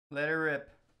Let her rip.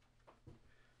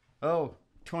 Oh,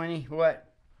 20,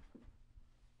 what?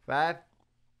 5?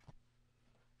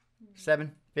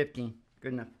 7? 15.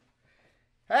 Good enough.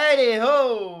 Heidi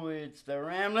ho! It's the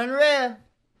Ramblin' Rev.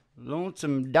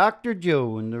 Lonesome Dr.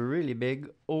 Joe and the really big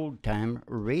old-time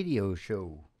radio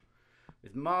show.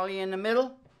 With Molly in the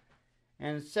middle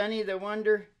and Sonny the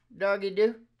Wonder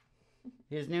Doggy-Doo.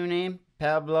 His new name,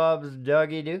 Pavlov's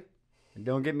Doggy-Doo. And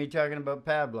don't get me talking about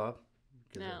Pavlov.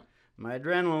 No. My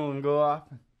adrenaline will go off.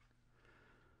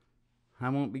 I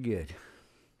won't be good.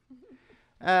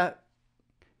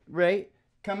 Ray,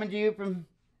 coming to you from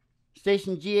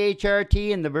station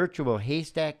GHRT and the virtual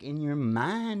haystack in your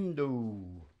mind.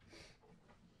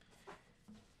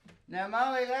 Now,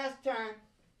 Molly, last time,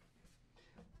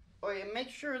 you make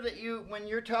sure that you, when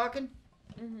you're talking,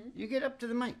 you get up to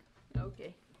the mic.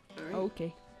 Okay. Right?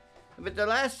 Okay. But the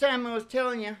last time I was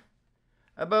telling you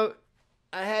about,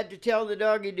 I had to tell the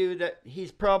doggy-doo that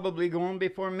he's probably going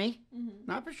before me.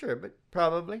 Not for sure, but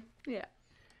probably. Yeah.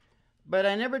 But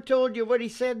I never told you what he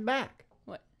said back.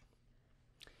 What?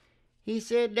 He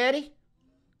said, Daddy,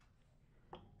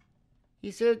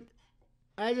 he said,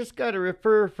 I just got to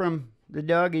refer from the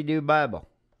doggy-doo Bible.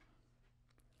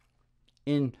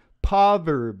 In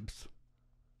Pawverbs,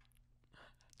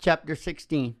 chapter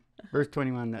 16, verse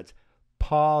 21, that's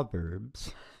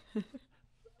Pawverbs.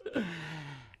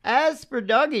 As for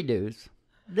doggy-doos,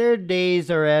 their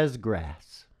days are as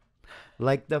grass.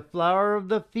 Like the flower of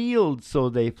the field, so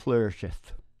they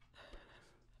flourisheth.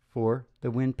 For the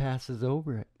wind passes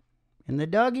over it, and the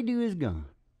doggy-doo is gone.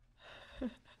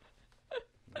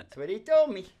 That's what he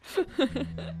told me. That's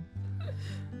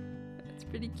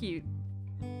pretty cute.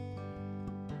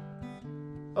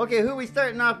 Okay, who we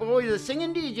starting off with? Oh, the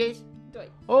singing DJs.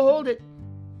 Dwight. Oh, hold it.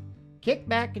 Kick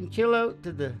back and chill out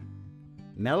to the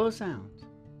mellow sounds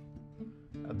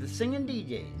of the singing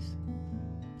DJs.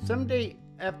 Someday,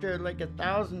 after like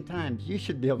 1,000 times, you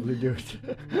should be able to do it.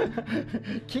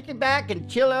 Kick it back and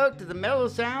chill out to the mellow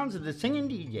sounds of the singing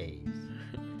DJs.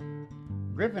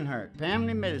 Griffinheart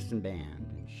Family Medicine Band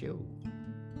and Show.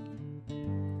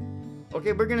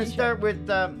 Okay, we're going to start with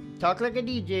Talk Like a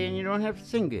DJ, and you don't have to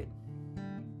sing good.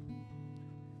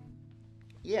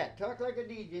 Yeah, Talk Like a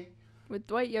DJ. With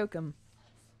Dwight Yoakam.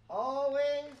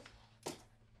 Always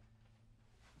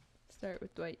Start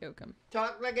with Dwight Yoakam.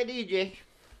 talk like a DJ.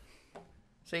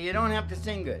 So you don't have to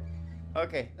sing good.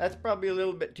 Okay, that's probably a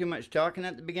little bit too much talking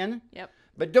at the beginning. Yep.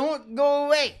 But don't go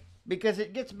away, because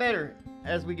it gets better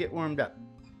as we get warmed up.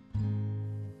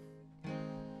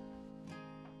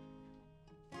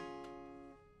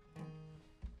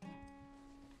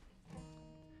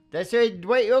 Did I say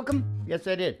Dwight Yoakam? Yes,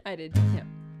 I did. I did. Yep.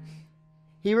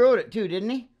 He wrote it too, didn't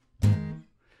he?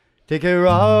 Take a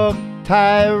rock,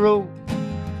 tie a rope,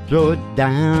 throw it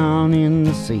down in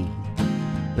the sea.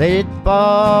 Let it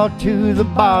fall to the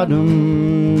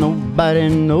bottom, nobody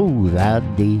knows how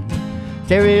deep.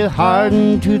 Stare real hard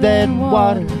into that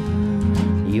water,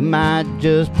 you might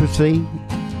just perceive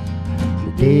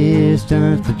the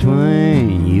distance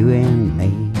between you and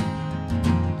me.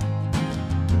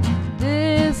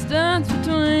 Distance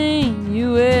between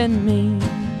you and me.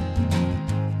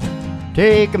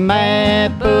 Take a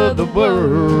map of the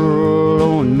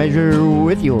world and measure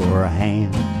with your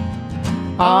hand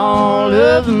all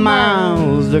of the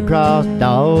miles across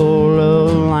all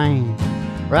of the land.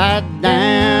 Write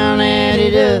down, add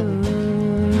it up,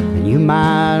 and you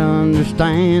might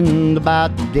understand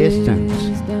about the distance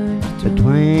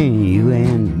between you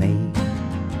and me.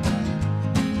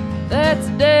 That's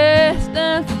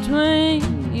distance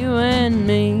between you and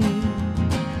me.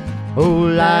 Oh,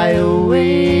 lie awake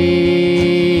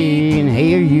and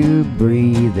hear you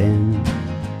breathing.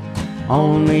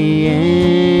 Only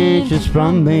inches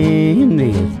from me in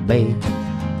this bed.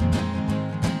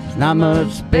 It's not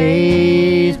much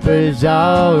space, but it's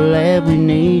all that we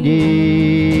needed.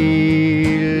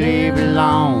 Leave it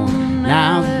alone,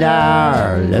 now that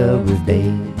our love was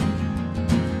dead.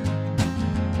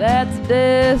 That's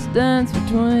distance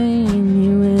between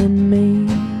you and me.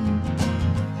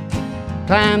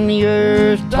 Climb the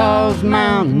earth's tallest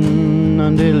mountain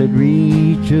until it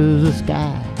reaches the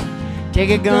sky. Take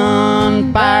a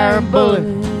gun, fire a bullet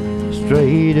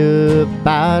straight up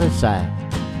out of sight.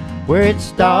 Where it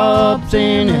stops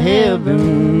in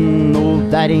heaven, oh,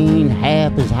 that ain't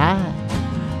half as high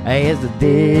as the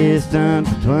distance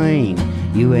between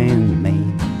you and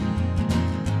me.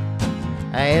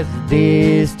 As the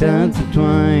distance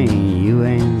between you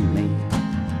and me.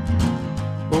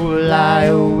 Oh, lie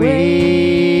awake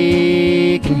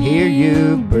and hear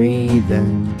you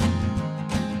breathing.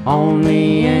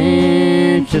 Only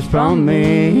inches from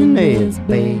me in this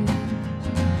bed.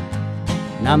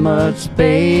 Not much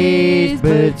space,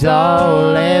 but it's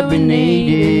all that we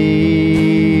needed.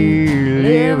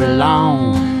 Live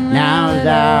along, now is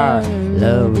our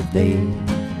love day.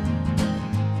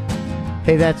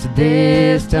 Hey, that's the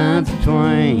distance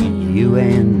between you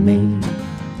and me.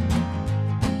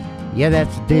 Yeah,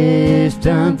 that's the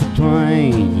distance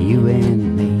between you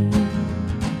and me.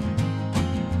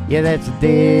 Yeah, that's the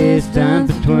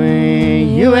distance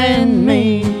between you and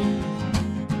me.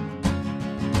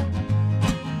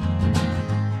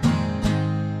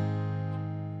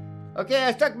 Okay,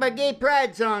 I stuck my gay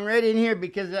pride song right in here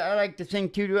because I like to sing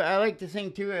to.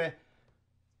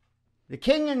 The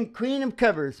king and queen of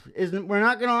covers. We're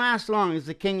not gonna last long as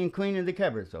the king and queen of the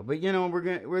covers, though. But you know,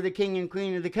 we're the king and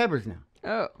queen of the covers now.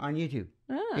 Oh. On YouTube.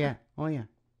 Ah. Yeah. Oh yeah.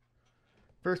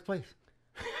 First place.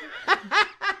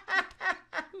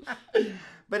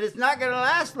 But it's not gonna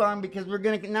last long because we're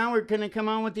gonna come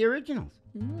on with the originals.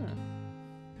 Mm.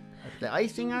 That's the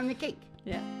icing on the cake.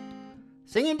 Yeah.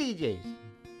 Singing DJs.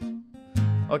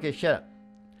 Okay, shut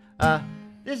up.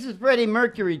 This is Freddie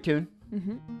Mercury tune.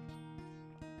 Mm-hmm.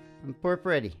 And poor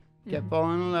Freddie kept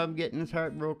falling in love, getting his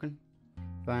heart broken.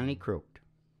 Finally croaked.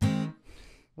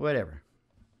 Whatever.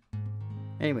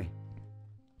 Anyway.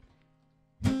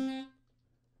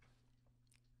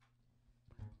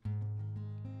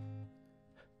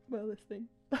 Well, this thing.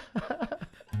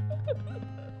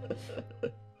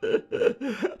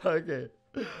 Okay.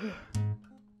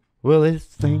 Well, this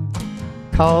thing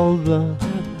called love,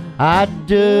 I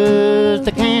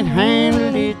can't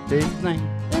handle it. This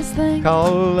thing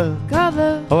called love.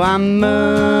 Oh, I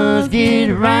must get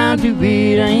around to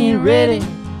it. I ain't ready.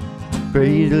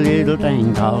 Crazy little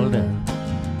thing called love.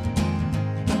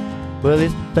 Well,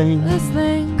 this thing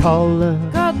called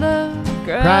love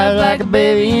cries like a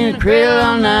baby in a cradle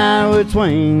all night with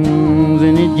swings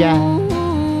and it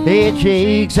jives. It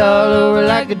shakes all over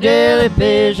like a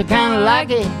jellyfish. I kinda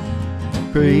like it.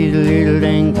 Crazy little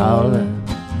thing called love.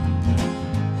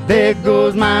 There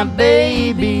goes my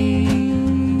baby.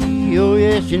 Oh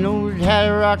yes, she knows how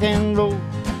to rock and roll.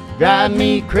 Drive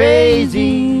me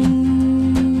crazy.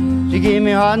 She gave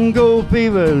me hot and cold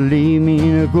fever. Leave me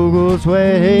in a go-go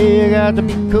sweat. Hey, I got to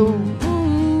be cool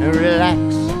and relax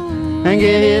and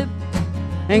get hip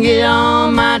and get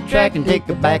on my track and take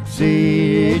a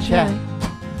backseat hitchhike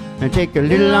and take a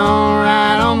little long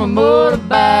ride on my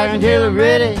motorbike until I'm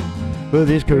ready for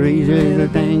this crazy little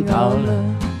thing called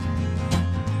love.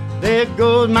 There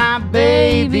goes my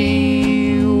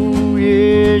baby. Oh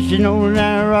yeah, she knows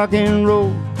how to rock and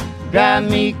roll. Drive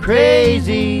me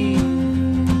crazy.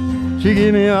 She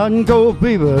give me hot and cold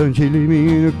fever and she leave me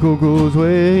in a cocoa sweat.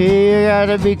 Hey, I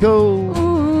gotta be cold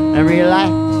and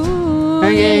relax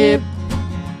and get hip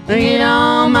and get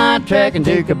on my track and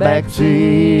take a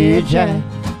backseat hitchhike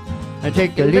and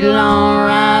take a little long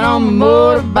ride on my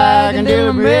motorbike until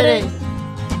I'm ready.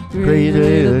 Crazy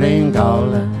little thing called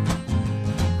love.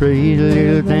 Crazy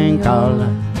little thing called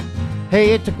love.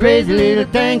 Hey, it's a crazy little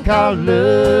thing called love.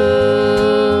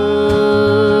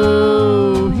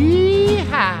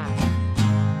 Hee-haw.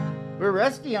 We're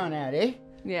rusty on that, eh?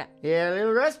 Yeah. Yeah, a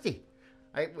little rusty.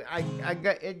 I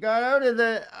got out of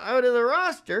the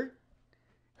roster,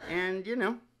 and you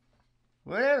know,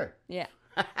 whatever. Yeah.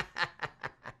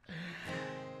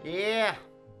 Yeah.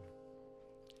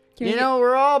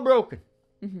 We're all broken.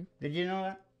 Mm-hmm. Did you know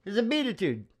that? There's a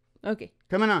beatitude. Okay.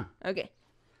 Coming on. Okay.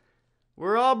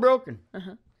 We're all broken.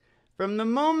 Uh-huh. From the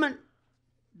moment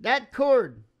that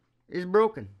cord is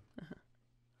broken,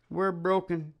 we're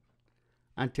broken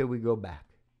until we go back.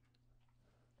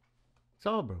 It's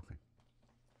all broken.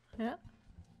 Yeah.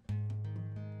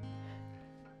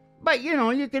 But,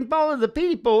 you can follow the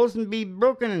peoples and be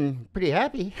broken and pretty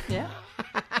happy. Yeah.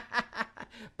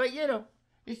 But,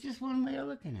 it's just one way of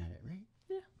looking at it, right?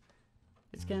 Yeah.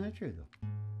 It's kind of true, though.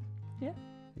 Yeah.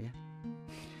 Yeah.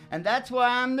 And that's why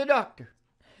I'm the doctor.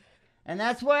 And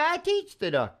that's why I teach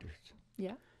the doctors.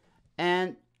 Yeah.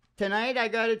 And tonight I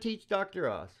got to teach Dr.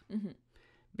 Oz. Mm-hmm.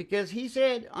 Because he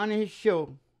said on his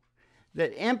show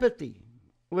that empathy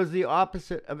was the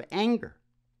opposite of anger.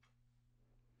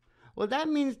 Well, that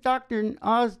means Dr.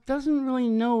 Oz doesn't really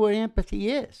know what empathy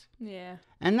is. Yeah.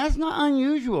 And that's not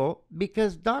unusual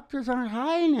because doctors aren't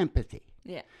high in empathy.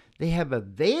 Yeah. They have a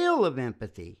veil of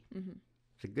empathy. Mm-hmm.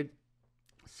 It's a good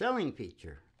selling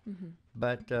feature. Mm-hmm.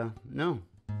 But no.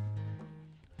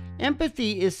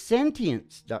 Empathy is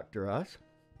sentience, Dr. Oz.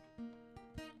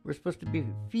 We're supposed to be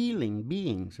feeling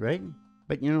beings, right?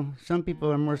 But some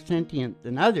people are more sentient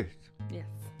than others. Yes.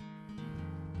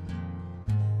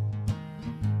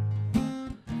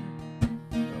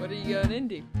 What are you going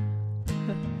into?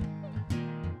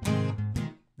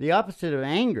 The opposite of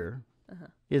anger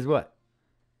is what?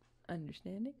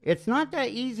 Understanding. It's not that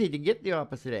easy to get the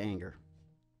opposite of anger.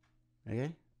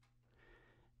 Okay?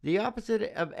 The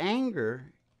opposite of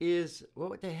anger is,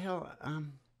 what the hell?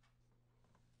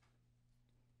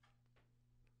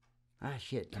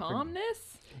 Shit.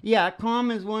 Calmness? Yeah, calm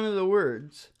is one of the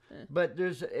words. But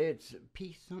it's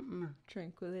peace something.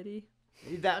 Tranquility.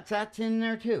 That's in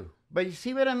there too. But you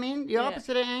see what I mean? The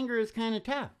opposite of anger is kind of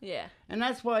tough. Yeah. And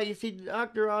that's why, you see,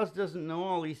 Dr. Oz doesn't know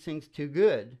all these things too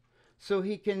good. So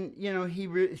he can, he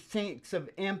thinks of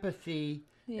empathy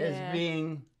as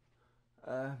being,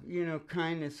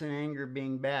 kindness and anger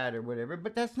being bad or whatever.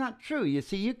 But that's not true. You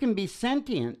see, you can be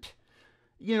sentient.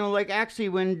 Like actually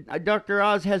when Dr.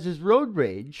 Oz has his road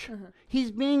rage, he's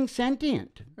being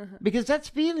sentient. Because that's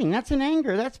feeling. That's an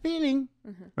anger. That's feeling.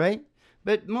 Right?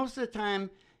 But most of the time,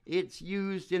 it's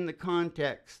used in the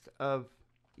context of,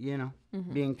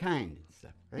 being kind and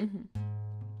stuff, right?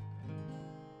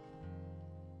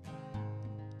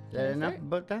 Is that enough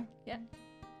about that? Yeah.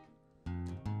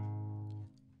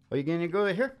 Are you going to go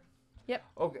here? Yep.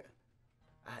 Okay.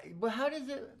 Well, how does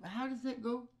it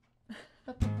go?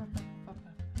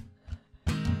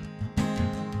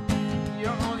 You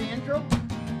don't know the intro?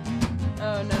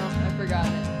 Oh no, I forgot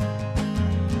it.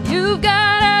 You've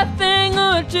got a thing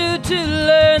or two to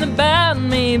learn about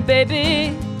me,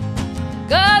 baby.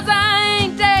 'Cause I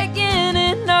ain't taking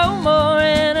it no more,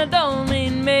 and I don't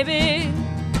mean maybe.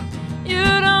 You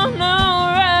don't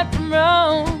know right from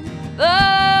wrong. The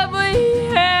love we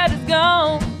had is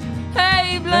gone.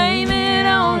 Hey, blame it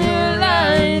on your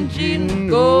lying, cheating,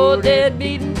 cold, dead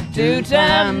beating,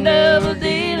 two-time double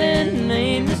dealing,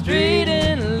 mean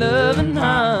mistreating, loving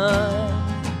heart.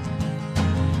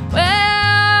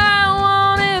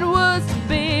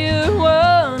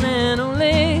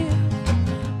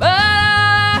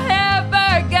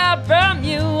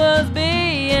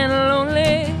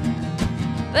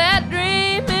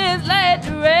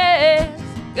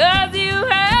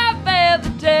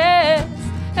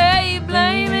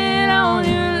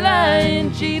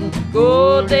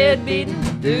 Gold dead beating,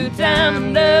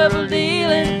 two-time double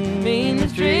dealing, mean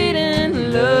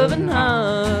mistreating, loving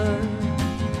heart.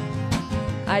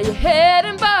 Are you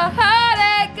heading for a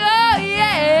heartache? Oh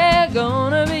yeah,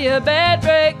 gonna be a bad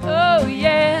break. Oh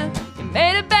yeah, you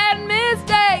made a bad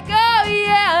mistake. Oh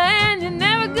yeah, and you're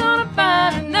never gonna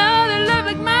find another love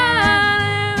like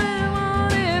mine. Every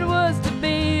one it was to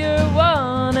be your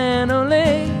one and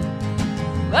only.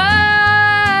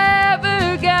 I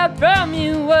ever got from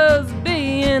you was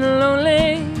being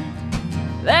lonely.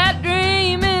 That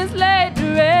dream is laid to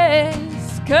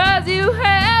rest, 'cause you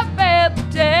have failed the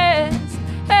test.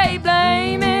 Hey,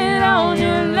 blame it on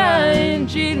your lying,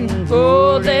 cheating,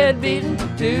 cold, dead beating,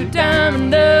 two-time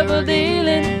and double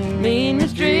dealing, mean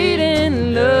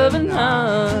mistreating, loving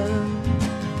heart.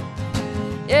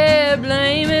 Yeah,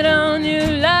 blame it on your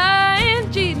lying,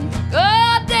 cheating,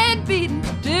 cold, dead beating,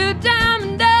 two-time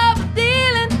and double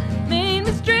dealing, mean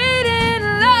mistreating,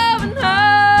 loving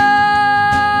heart.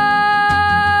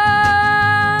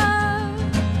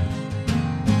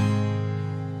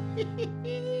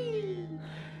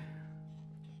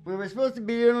 We were supposed to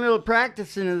be doing a little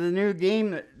practicing of the new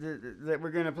game that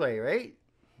we're going to play, right?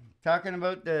 Talking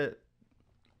about the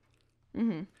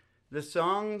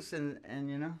songs and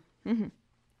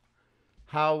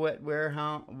how, what, where,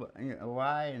 how,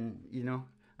 why, and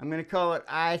I'm going to call it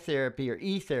I therapy or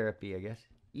E therapy, I guess.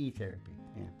 E therapy,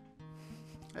 yeah.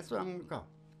 That's what I'm going to call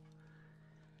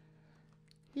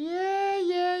it.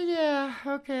 Yeah.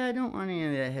 Okay, I don't want any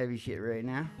of that heavy shit right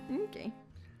now. Okay.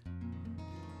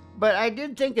 But I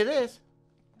did think of this,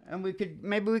 and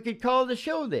maybe we could call the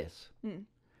show this.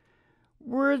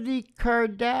 We're the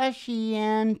Kardashian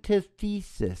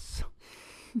antithesis.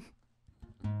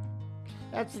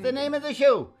 That's the name of the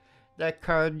show. The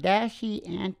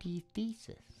Kardashian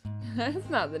antithesis. That's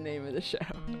not the name of the show.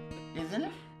 Isn't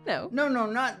it? No.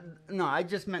 No, I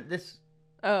just meant this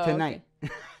tonight.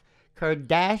 Okay.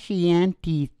 Kardashian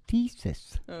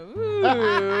antithesis. Ooh.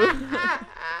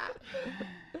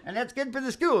 And that's good for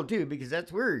the school, too, because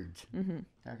that's words.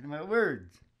 Talking about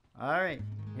words. All right,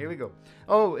 here we go.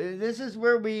 Oh, this is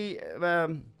where we... I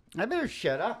better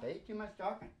shut up, eh? Too much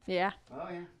talking. Yeah. Oh,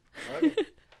 yeah. Okay.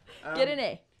 Get an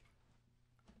A.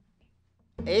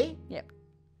 A? Yep.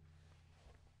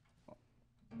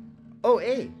 Oh,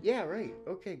 A. Yeah, right.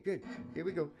 Okay, good. Here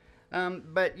we go.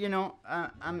 But,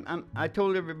 I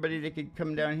told everybody they could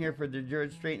come down here for the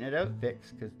George Straighten It Out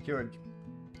fix, because George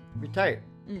retired.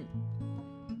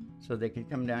 So they could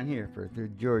come down here for the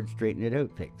George Straighten It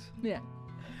Out fix. Yeah.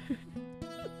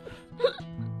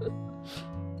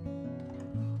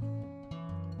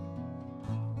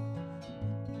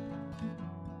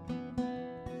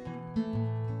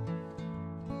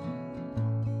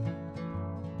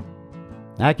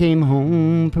 I came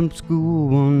home from school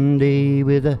one day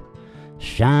with a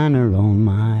shiner on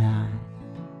my eye.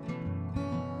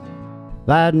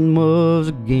 Fighting was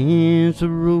against the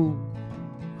rules,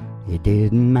 it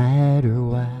didn't matter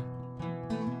why.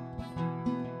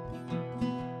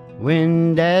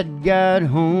 When Dad got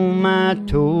home, I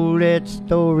told that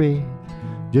story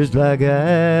just like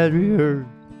I'd rehearsed.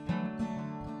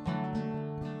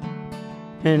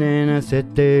 And then I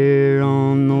sat there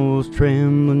on those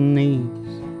trembling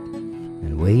knees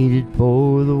and waited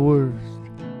for the worst.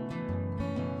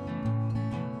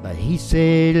 But he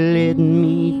said, let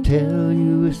me tell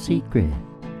you a secret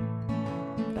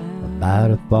about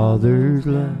a father's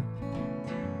love.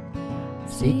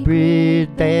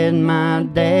 Secret that my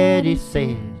daddy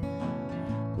said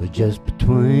was just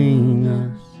between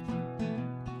us.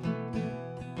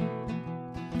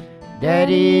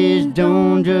 Daddies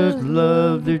don't just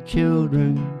love their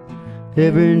children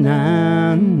every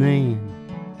now and then.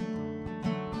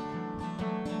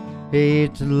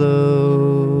 It's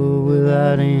love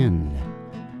without end.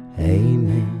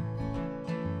 Amen.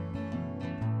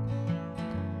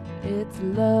 It's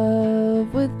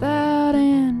love without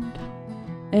end.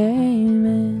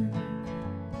 Amen.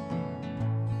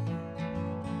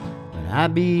 When I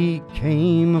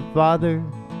became a father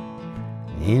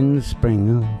in the spring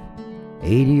of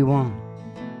 81,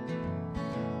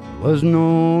 there was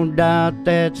no doubt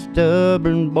that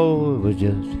stubborn boy was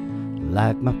just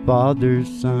like my father's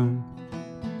son.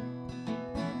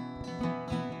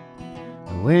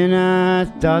 When I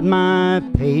thought my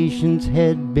patience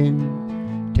had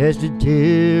been tested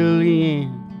till the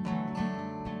end,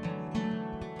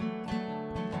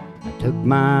 I took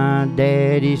my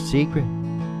daddy's secret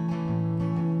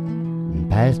and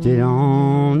passed it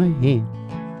on to him.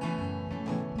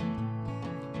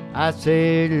 I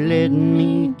said, let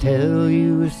me tell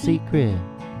you a secret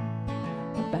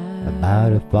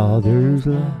about a father's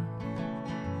love.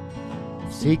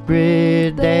 A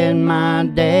secret that my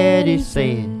daddy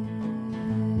said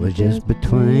was just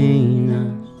between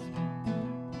us.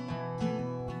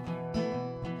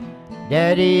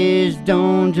 Daddies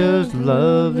don't just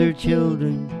love their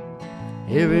children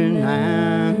every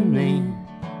now and then.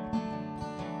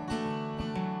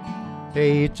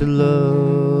 Hey, it's a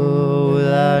love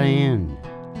without end.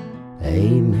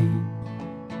 Amen.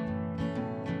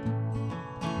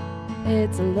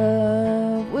 It's a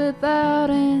love without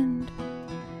end.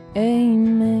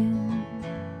 Amen.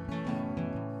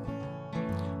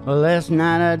 Well, last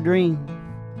night I dreamed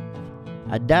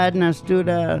I died and I stood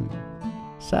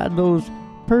outside those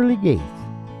pearly gates.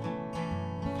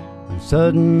 And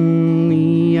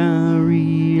suddenly I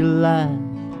realized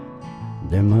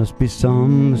there must be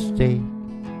some mistake.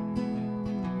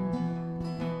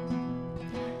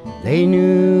 They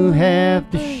knew half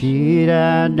the shit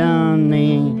I done, they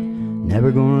ain't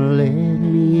never gonna let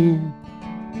me in.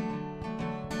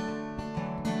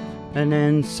 And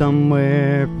then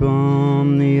somewhere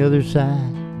from the other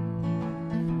side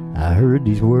I heard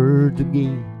these words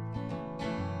again.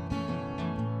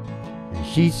 And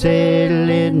she said,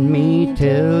 let me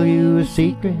tell you a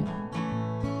secret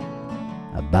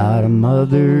about a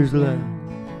mother's love.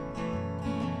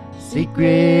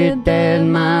 Secret that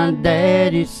my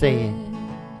daddy said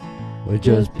was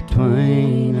just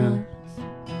between us.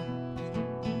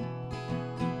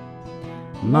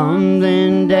 Moms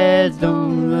and dads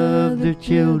don't love their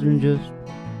children just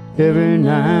every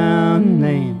now and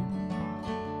then.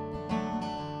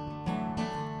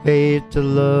 Hey, it's a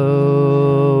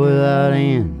love without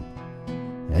end.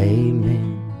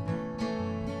 Amen.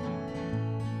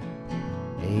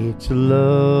 It's a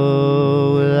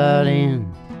love without end.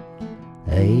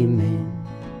 Amen.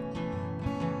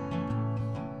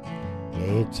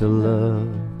 It's a love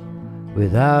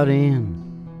without end.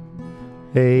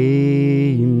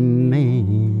 Amen.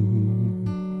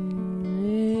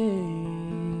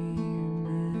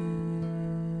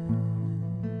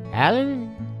 Hallelujah.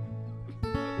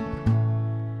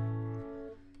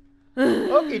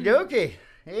 Okie dokie.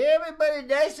 Everybody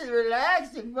nice and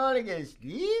relaxed and falling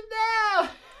asleep now.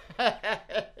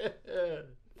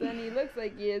 Sonny looks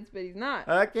like he is, but he's not.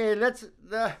 Okay,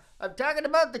 I'm talking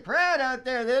about the crowd out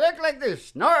there. They look like they're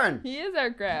snoring. He is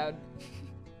our crowd.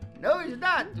 No, he's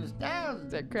not. There's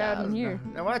thousands. There's a crowd in here.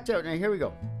 Now watch out. Now here we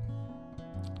go.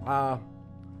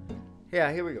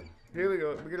 Yeah, here we go. Here we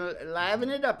go. We're gonna liven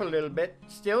it up a little bit.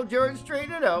 Still George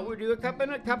straighten it out. We'll do a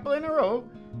couple in a row.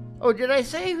 Oh, did I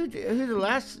say who the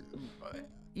last?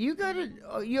 You got it.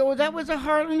 Oh, that was a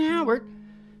Harlan Howard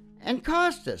and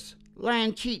Costas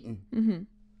Land cheating. Mm-hmm.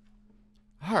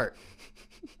 Heart.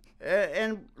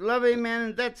 And love,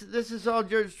 amen. This is all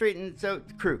George Strait and so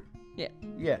crew. Yeah.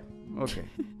 Yeah. Okay.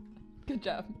 Good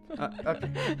job.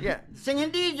 Okay. Yeah.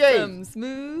 Singing DJs. Some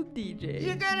smooth DJ.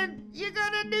 You gotta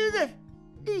do the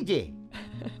DJ.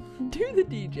 Do the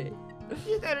DJ.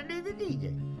 You gotta do the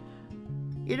DJ.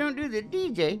 You don't do the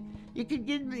DJ, you could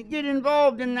get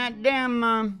involved in that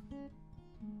damn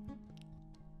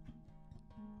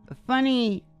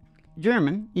funny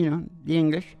German, you know, the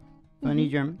English, funny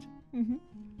Germans. Mm-hmm.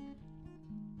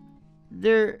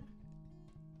 They're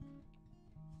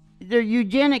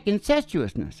eugenic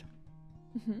incestuousness.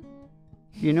 Mm-hmm.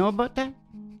 You know about that?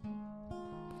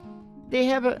 They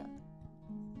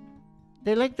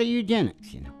like the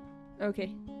eugenics, you know.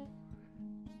 Okay.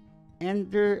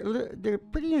 And they're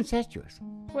pretty incestuous.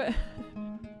 What?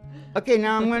 Okay,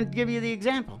 now I'm going to give you the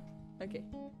example. Okay.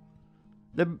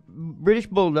 The British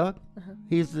Bulldog, Uh-huh.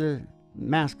 he's the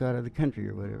mascot of the country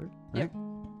or whatever, right? Yep.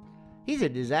 He's a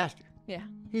disaster. Yeah.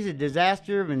 He's a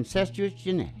disaster of incestuous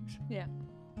genetics. Yeah.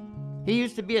 He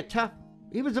used to be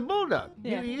he was a bulldog.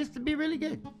 Yeah. He used to be really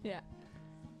good. Yeah.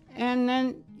 And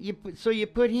then you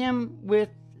put him with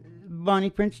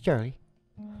Bonnie Prince Charlie.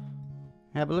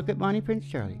 Have a look at Bonnie Prince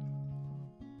Charlie.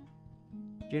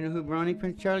 Do you know who Bonnie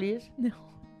Prince Charlie is? No.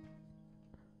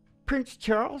 Prince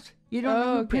Charles? You don't know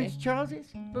who okay. Prince Charles is?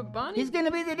 But Bonnie. He's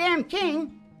gonna be the damn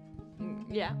king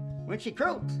Yeah. when she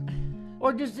croaks.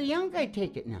 Or does the young guy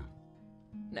take it now?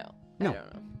 No. No. I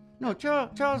don't know. No,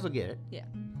 Charles will get it. Yeah.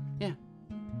 Yeah.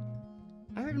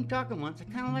 I heard him talking once. I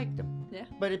kind of liked him. Yeah.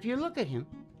 But if you look at him,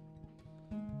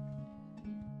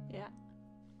 Yeah.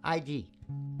 IG.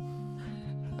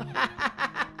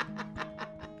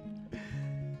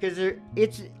 Because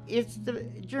it's the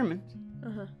Germans.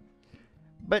 Uh-huh.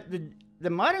 But the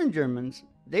modern Germans,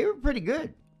 they were pretty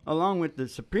good, along with the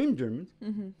Supreme Germans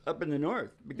up in the north.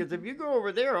 Because if you go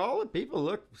over there, all the people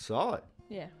look solid.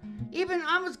 Yeah. Even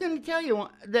I was going to tell you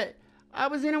that I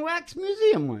was in a wax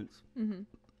museum once. Mm-hmm.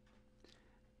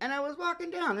 And I was walking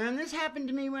down there, and this happened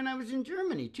to me when I was in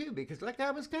Germany too, because like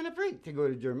I was kind of freaked to go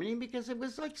to Germany because it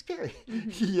was like scary.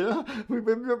 You know, we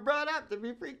were brought up to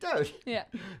be freaked out. Yeah.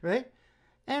 Right?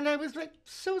 And I was like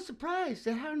so surprised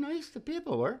at how nice the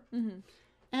people were.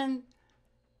 Mm-hmm.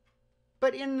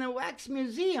 But in the wax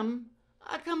museum,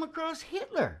 I come across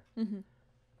Hitler. Mm-hmm.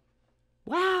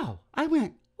 Wow. I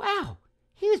went, wow,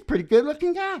 he was a pretty good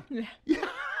looking guy. Yeah.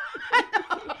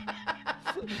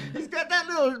 He's got that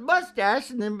little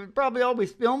mustache, and then probably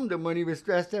always filmed him when he was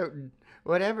stressed out and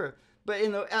whatever. But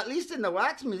at least in the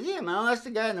wax museum, unless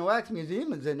the guy in the wax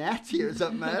museum is a Nazi or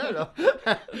something, I don't know.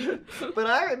 But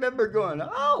I remember going,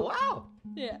 oh, wow.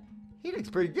 Yeah. He looks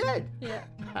pretty good. Yeah.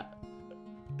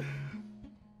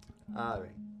 All right.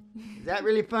 Is that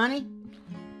really funny?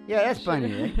 Yeah, that's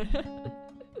funny, right?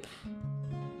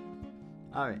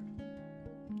 All right.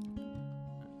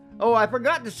 Oh, I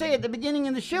forgot to say at the beginning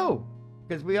of the show,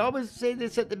 because we always say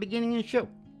this at the beginning of the show.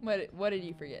 What did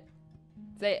you forget?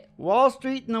 Say it. Wall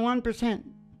Street and the 1%.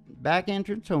 Back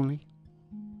entrance only.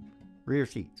 Rear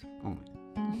seats only.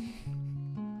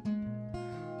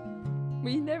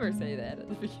 We never say that at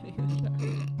the beginning of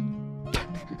the show.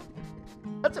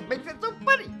 That's what makes it so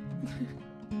funny.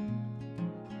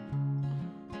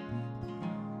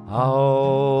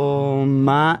 All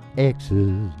my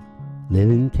exes live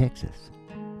in Texas.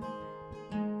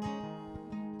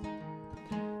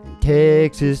 And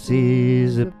Texas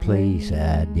is a place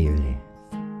I dearly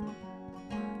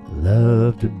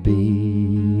love to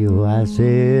be. Oh, I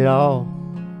said all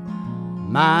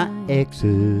my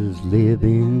exes live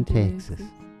in Texas.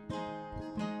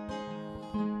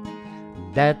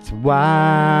 That's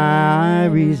why I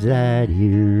reside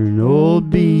here in old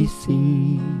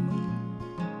BC.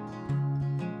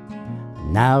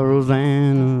 Now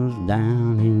Rosanna's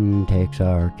down in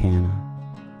Texarkana,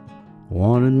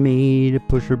 wanted me to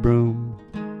push her broom.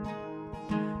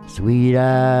 Sweet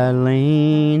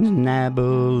Eileen's in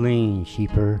Abilene,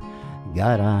 sheeper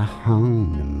got a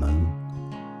honeymoon.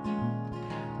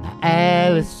 Now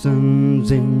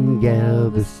Allison's in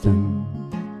Galveston,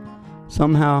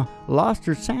 somehow lost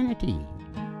her sanity.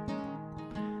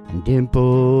 And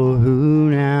Dimple, who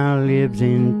now lives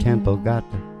in Temple, got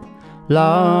the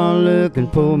law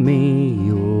looking for me.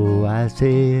 Oh, I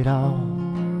said all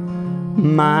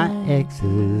my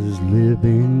exes live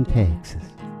in Texas.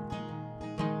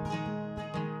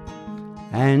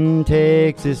 And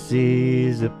Texas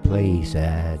is a place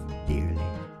I dearly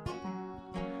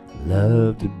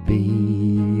love to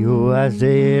be. Oh, I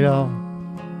said all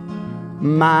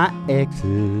my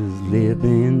exes live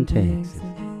in Texas.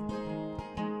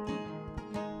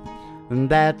 And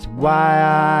that's why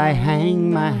I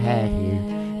hang my hat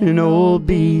here in old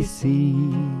BC.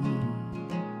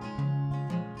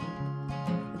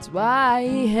 It's why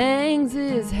he hangs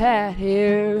his hat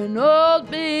here in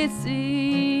old BC.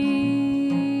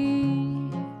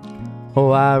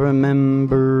 Oh, I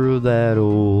remember that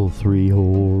old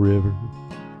three-hole river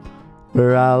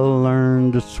where I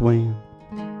learned to swim.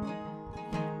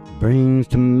 Brings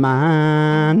to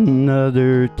mind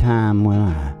another time when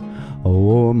I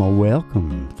wore my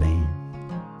welcome thing.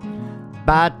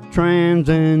 By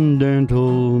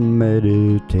transcendental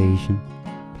meditation,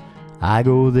 I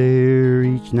go there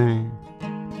each night.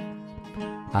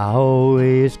 I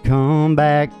always come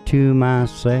back to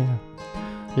myself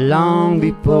long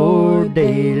before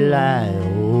daylight.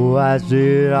 Oh, I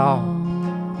said all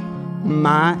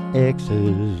my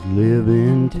exes live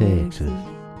in Texas.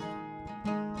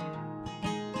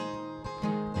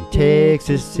 And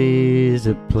Texas is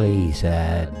a place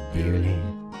I dearly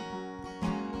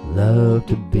love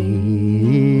to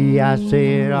be. I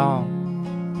said all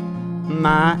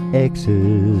my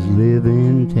exes live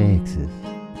in Texas.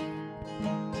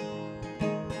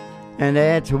 And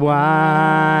that's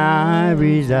why I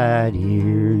reside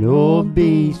here in old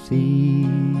BC.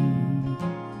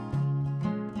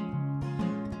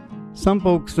 Some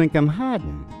folks think I'm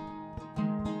hiding.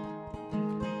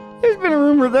 There's been a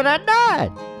rumor that I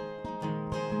died.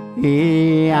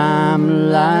 Yeah, I'm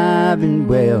alive and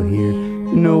well here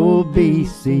in old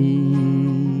BC.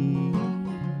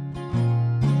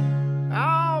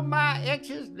 All my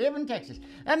exes live in Texas.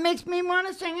 That makes me want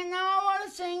to sing, and now I want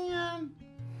to sing,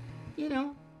 you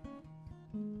know,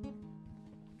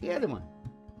 the other one.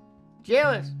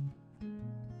 Jealous.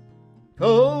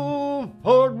 Cold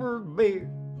forward beer.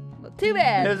 Well, too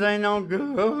bad. This ain't no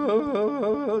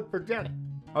good for jelly.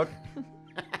 Okay.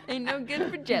 Ain't no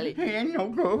good for jelly. Ain't no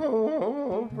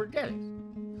good for jelly.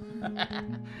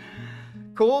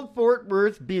 Cold Fort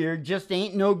Worth beer just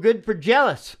ain't no good for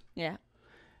jealous. Yeah.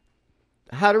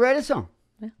 How to write a song.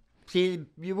 Yeah. See,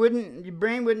 your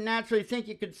brain wouldn't naturally think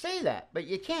you could say that, but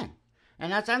you can.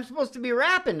 And I'm supposed to be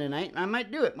rapping tonight. I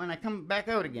might do it when I come back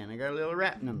out again. I got a little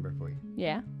rap number for you.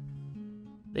 Yeah.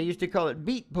 They used to call it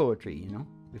beat poetry, you know,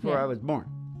 before I was born.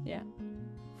 Yeah.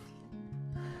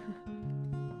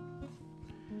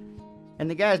 And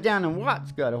the guys down in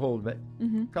Watts got a hold of it,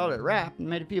 called it rap, and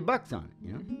made a few bucks on it,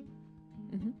 you know.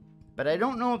 But I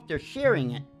don't know if they're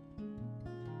sharing it.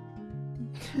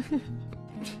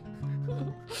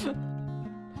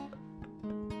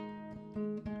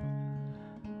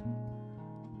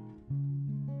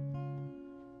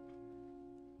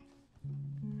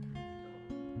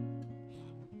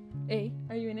 A.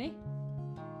 Are you in A?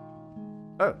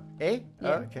 Oh, A? Yeah.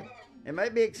 Oh, okay. It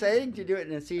might be exciting to do it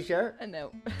in a C sharp.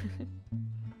 No.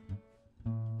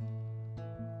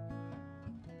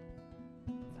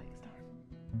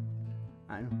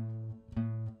 I know.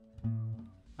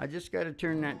 I just got to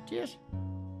turn that just.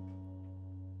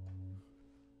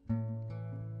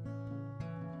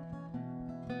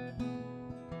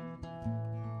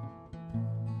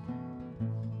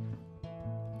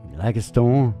 Like a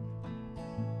storm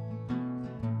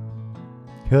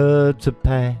cuts a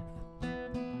path,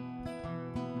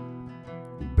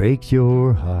 it breaks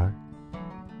your heart.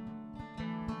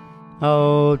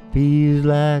 Oh, it feels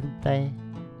like that.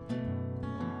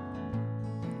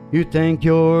 You think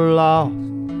you're lost,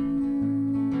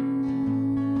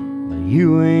 but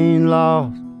you ain't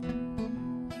lost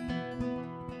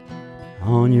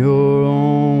on your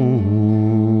own.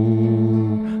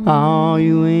 Oh,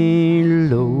 you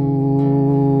ain't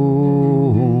alone,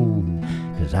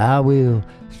 'cause I will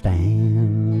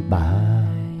stand by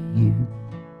you.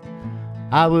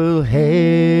 I will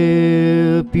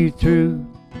help you through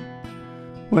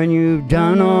when you've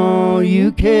done all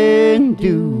you can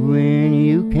do, and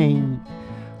you can't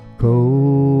go.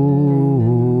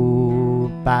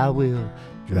 I will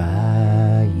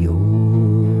dry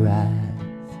your eyes.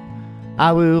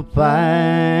 I will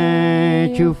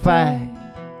fight your fight.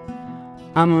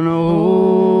 I'm gonna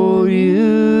hold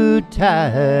you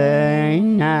tight.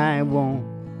 I won't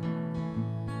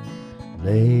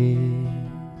let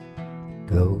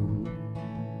go.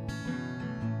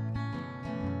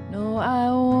 No, I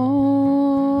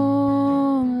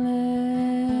won't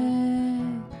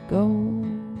let go.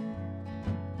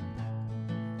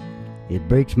 It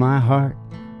breaks my heart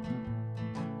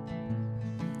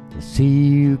to see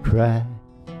you cry.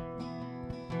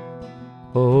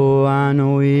 Oh, I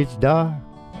know it's dark,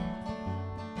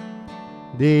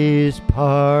 this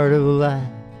part of life.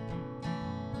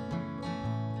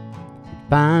 It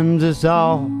finds us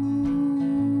all,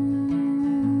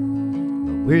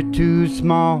 but we're too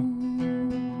small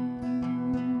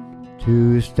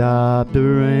to stop the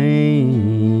rain.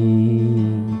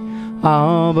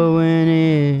 Oh, but when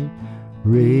it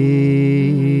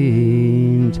rains,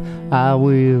 I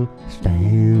will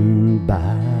stand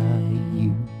by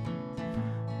you.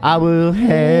 I will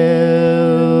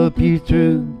help you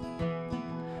through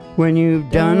when you've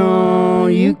done all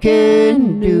you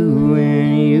can do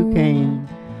and you can't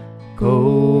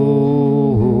go.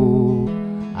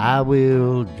 I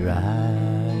will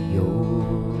dry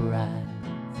your eyes.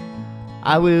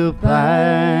 I will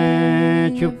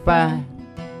fight your fight.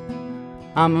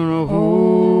 I'm gonna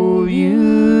hold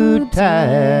you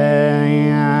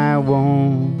tight. I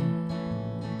won't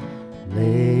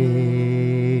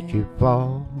let you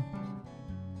fall.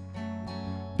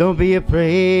 Don't be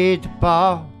afraid to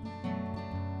fall.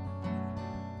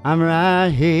 I'm right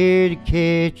here to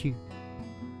catch you.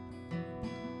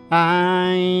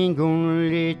 I ain't gonna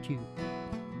let you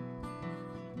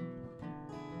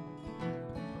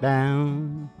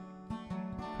down.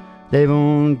 They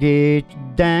won't get you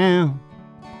down.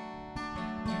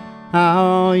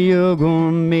 How you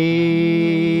gonna make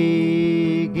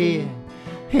it?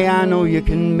 Hey, I know you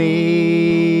can make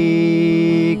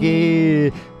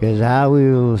it, 'cause I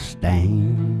will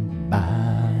stand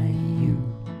by you.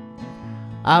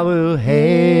 I will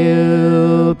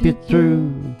help you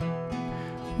through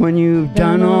when you've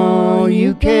done all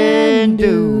you can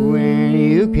do and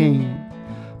you can't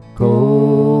go.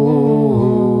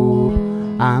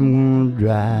 I'm gonna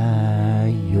dry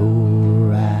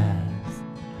your eyes.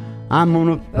 I'm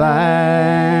gonna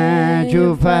fight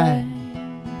your fight.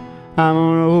 I'm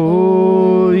gonna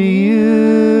hold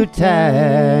you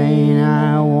tight.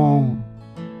 I won't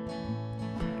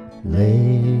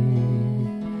let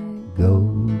go.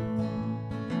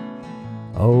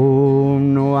 Oh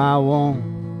no, I won't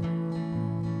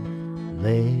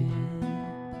let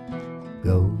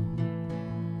go.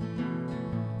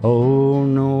 Oh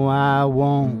no, I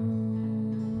won't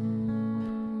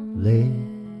let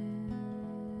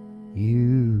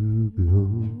you go.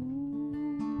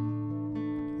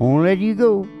 Won't let you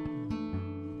go.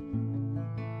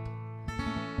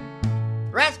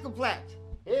 Rascal Flats.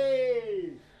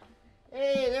 Hey,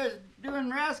 hey, there's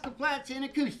doing Rascal Flats in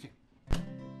acoustic.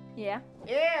 Yeah.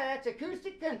 Yeah, that's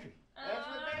acoustic country. That's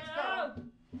what that's called.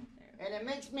 And it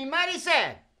makes me mighty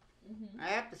sad. I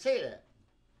have to say that.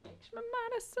 Makes me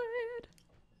mighty sad.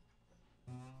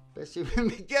 Especially when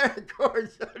we get our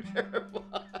chords so terrible.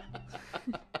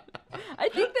 I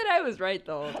think that I was right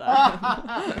the whole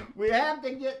time. We have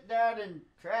to get that and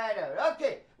try it out.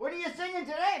 Okay, what are you singing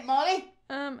tonight, Molly?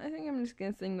 I think I'm just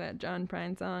gonna sing that John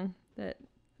Prine song that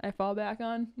I fall back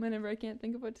on whenever I can't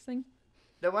think of what to sing.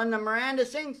 The one that Miranda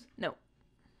sings? No.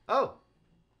 Oh.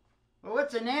 Well,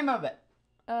 what's the name of it?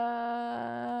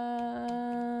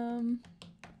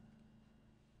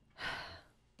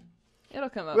 It'll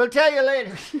come up. We'll tell you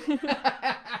later.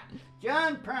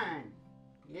 John Prine.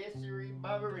 Yes, sir,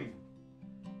 Pawverbs.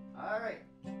 All right.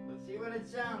 We'll see what it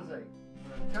sounds like.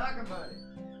 We'll talk about it.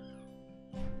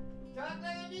 Talk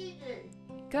like a DJ.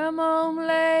 Come home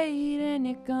late and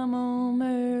you come home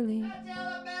early. That's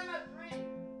Alabama 3.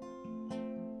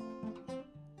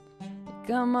 You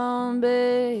come home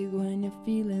big when you're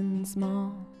feeling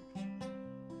small.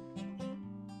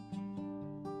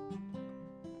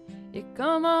 You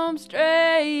come home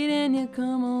straight and you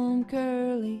come home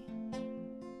curly.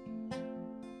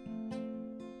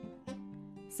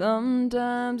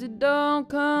 Sometimes you don't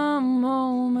come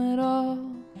home at all.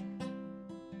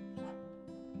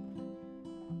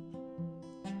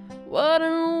 What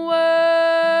in the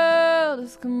world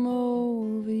has come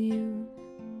over you?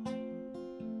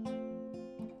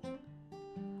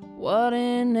 What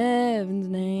in heaven's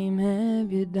name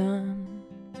have you done?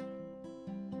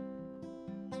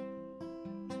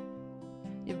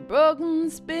 You've broken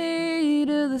the speed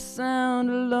of the sound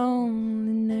of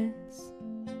loneliness.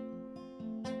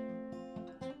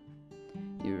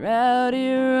 You're out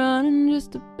here running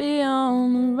just to be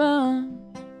on the run.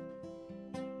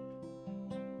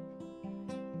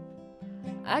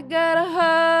 I got a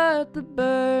heart that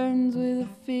burns with a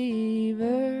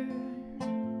fever.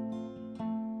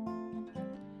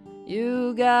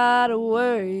 You got a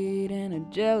worried and a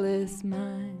jealous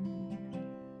mind.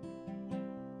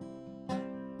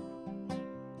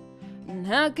 And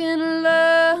how can a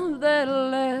love that'll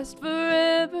last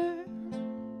forever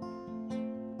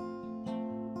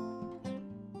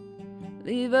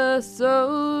leave us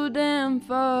so damn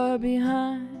far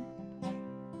behind?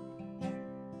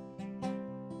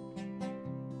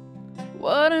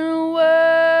 What in the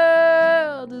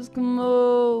world has come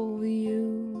over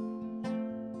you?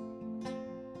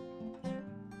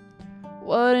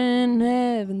 What in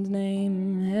heaven's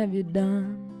name have you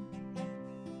done?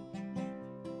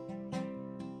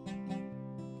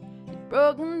 You've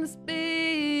broken the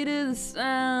speed of the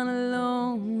sound of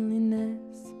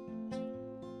loneliness.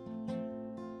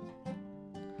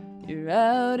 You're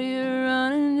out here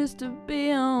running just to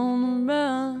be on the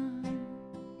run.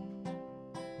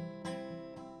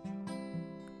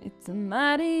 It's a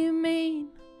mighty mean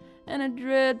and a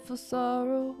dreadful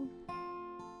sorrow.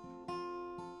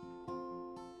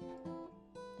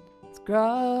 It's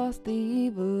crossed the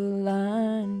evil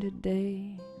line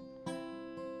today.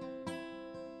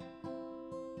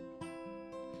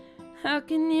 How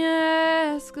can you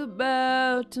ask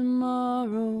about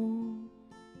tomorrow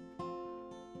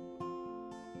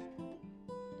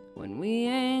when we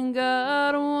ain't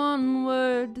got one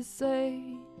word to say?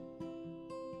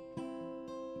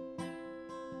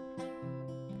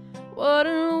 What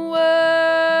in the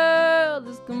world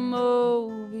has come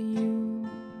over you?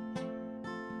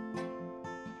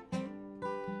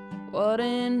 What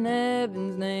in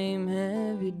heaven's name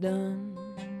have you done?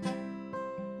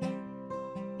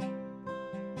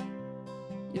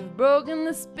 You've broken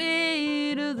the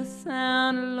speed of the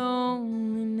sound of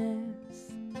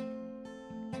loneliness.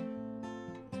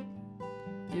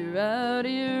 You're out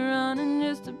here running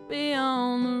just to be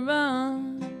on the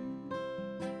run.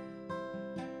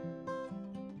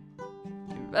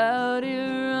 You're out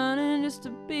here running just to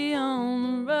be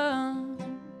on the run.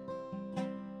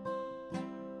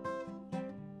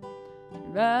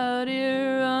 You're out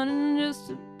here running just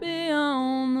to be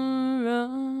on the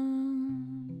run.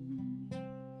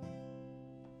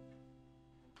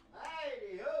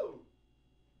 Hi-de-ho.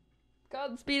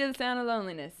 Called The Speed of the Sound of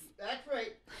Loneliness. That's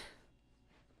right.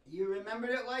 You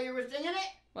remembered it while you were singing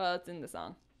it? Well, it's in the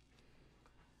song.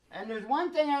 And there's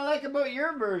one thing I like about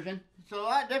your version. It's a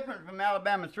lot different from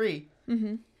Alabama 3.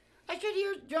 Mm-hmm. I should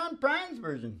use John Prine's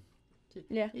version.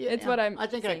 Yeah, it's what I'm I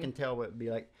think I saying. can tell what it'd be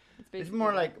like. It's It's basically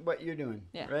more like what you're doing,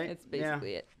 yeah, right? it's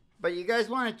basically it. But you guys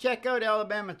want to check out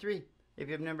Alabama 3 if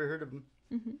you've never heard of them.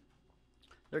 Mm-hmm.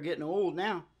 They're getting old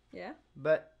now, Yeah?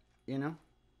 but, you know,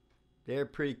 they're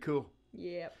pretty cool.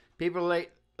 Yep. People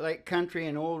like country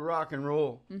and old rock and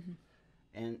roll. Mm-hmm.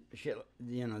 And shit,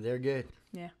 you know, they're good.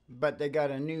 Yeah. But they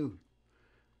got a new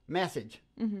message.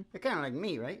 Mm-hmm. They're kind of like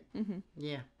me, right? Mm-hmm.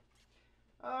 Yeah.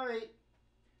 All right.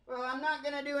 Well, I'm not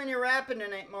going to do any rapping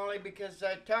tonight, Molly, because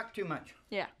I talk too much.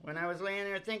 Yeah. When I was laying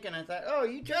there thinking, I thought, oh,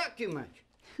 you talk too much.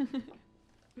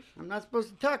 I'm not supposed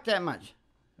to talk that much.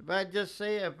 If I just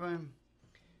say,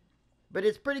 but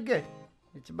it's pretty good.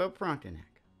 It's about Frontenac.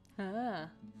 Ah.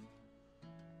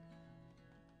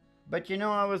 But you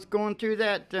know, I was going through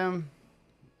that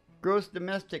gross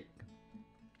domestic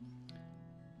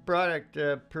product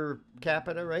per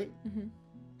capita, right? Mm-hmm.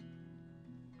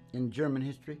 In German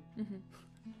history. Mm-hmm.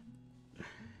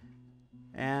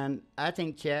 And I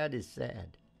think Chad is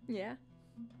sad. Yeah.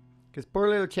 Because poor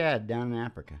little Chad down in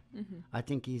Africa, Mm-hmm. I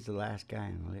think he's the last guy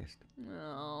on the list.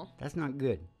 No. That's not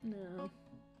good. No.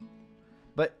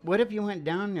 But what if you went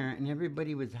down there and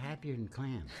everybody was happier than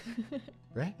clams?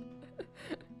 Right?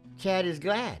 Chad is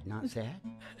glad, not sad.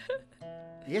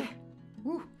 Yeah.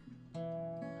 Woo.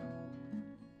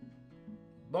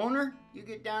 Boner, you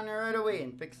get down there right away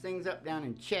and fix things up down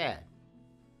in Chad.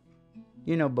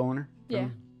 You know Boner? Yeah.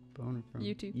 Boner from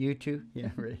U2. U2? Yeah,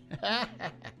 right.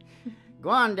 Go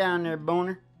on down there,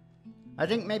 Boner. I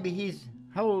think maybe he's,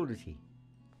 how old is he?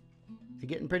 Is he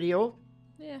getting pretty old?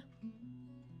 Yeah.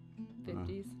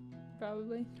 50s,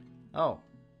 probably. Oh,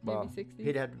 Maybe well, 60s.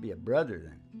 he'd have to be a brother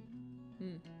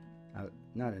then. Hmm.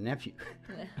 Not a nephew.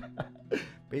 Yeah. But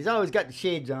he's always got the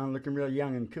shades on, looking real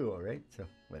young and cool, right? So,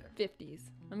 whatever. 50s.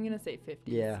 I'm going to say 50s.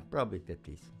 Yeah, probably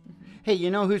 50s. Hey, you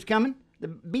know who's coming? The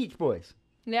Beach Boys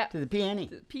Yeah. to the PNE.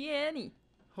 The piano.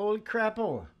 Holy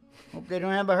crapola. Hope they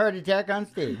don't have a heart attack on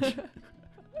stage.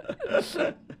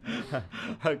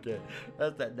 Okay,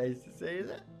 that's not nice to say, is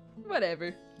it?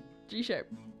 Whatever. G sharp.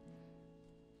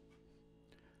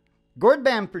 Gord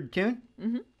Bamford tune.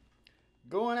 Mm-hmm.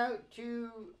 Going out to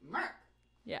Mark,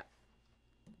 Yeah.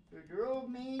 who drove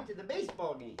me to the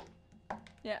baseball game.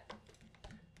 Yeah.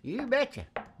 You betcha.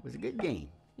 It was a good game.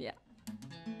 Yeah.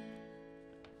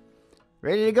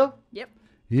 Ready to go? Yep.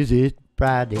 Is it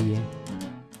Friday yet?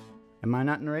 Am I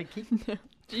not in the right key?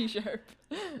 G sharp.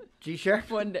 G sharp?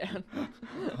 One down.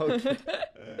 Okay.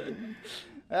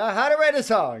 How to write a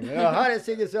song, you know, how to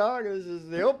sing a song. This is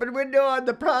the open window on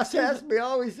the process. We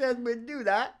always said we'd do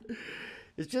that.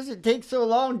 It's just it takes so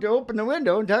long to open the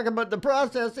window and talk about the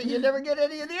process that you never get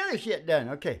any of the other shit done.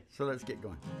 Okay, so let's get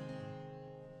going.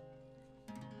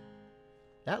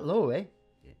 That low, eh?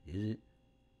 Is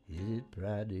it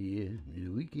Friday yet? Is the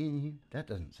weekend here? That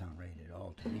doesn't sound right at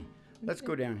all to me. Let's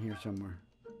go down here somewhere.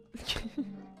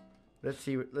 Let's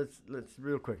see. Let's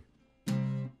real quick.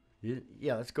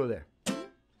 Yeah, let's go there.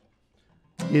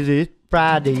 Is it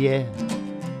Friday yet?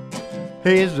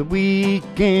 Is the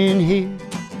weekend here?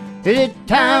 Is it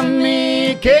time for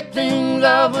me to kick things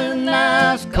off with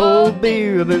nice cold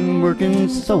beer? I've been working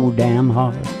so damn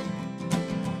hard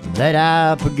that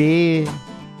I forget.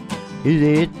 Is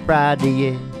it Friday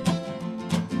yet?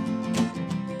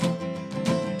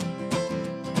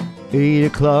 8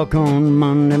 o'clock on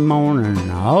Monday morning,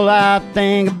 all I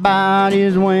think about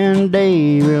is when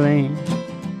day will end.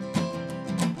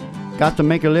 Got to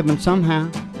make a living somehow.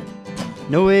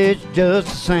 No, it's just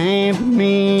the same for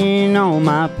me and all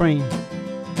my friends.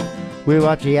 We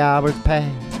watch the hours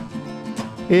pass.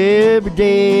 Every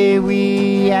day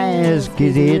we ask,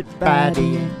 is it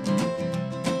Friday yet?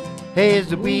 Is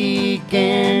the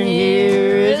weekend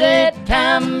here? Is it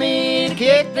time for me to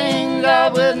kick things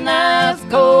off with nice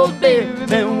cold beer?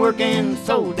 Been working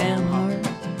so damn hard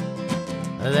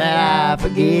that I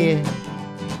forget.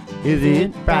 Is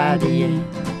it Friday yet?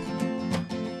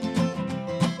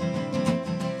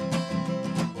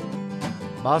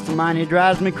 Boss of mine, he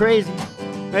drives me crazy.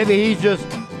 Maybe he's just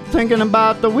thinking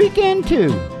about the weekend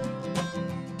too.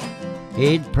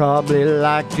 He'd probably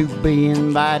like to be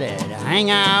invited to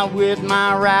hang out with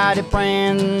my rowdy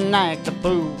friends and act a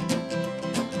fool.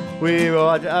 We're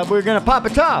gonna pop a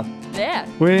top. Yeah.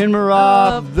 When we're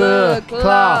off the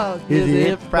clock. Is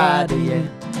it Friday yet?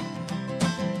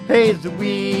 Hey, it's the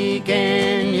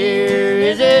weekend here.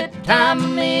 Is it time for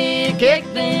me to kick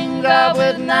things off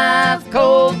with nice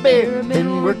cold beer?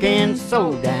 Been working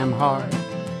so damn hard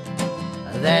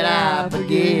that I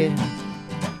forget.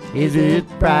 Is it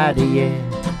Friday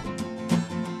yet?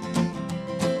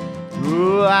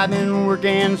 Ooh, I've been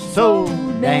working so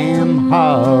damn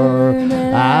hard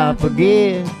I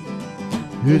forget.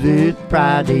 Is it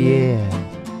Friday yet?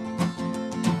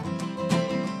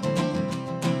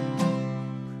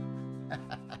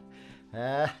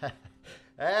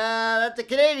 That's a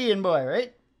Canadian boy,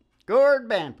 right? Gord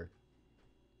Banford.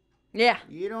 Yeah.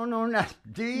 You don't know nothing,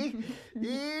 do you?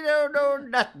 You don't know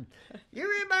nothing. You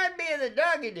remind me of the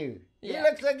doggy dude. He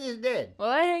looks like he's dead. Well,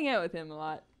 I hang out with him a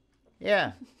lot.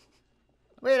 Yeah.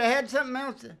 Wait, I had something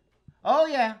else. Oh,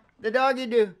 yeah, the doggy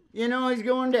do. You know he's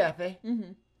going deaf, eh?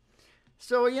 Mm-hmm.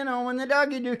 So, you know, when the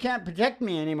doggy do can't protect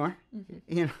me anymore,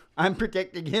 you know, I'm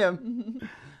protecting him.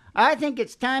 I think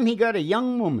it's time he got a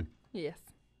young woman. Yes.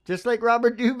 Just like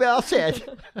Robert Duvall said.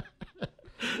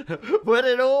 What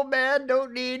an old man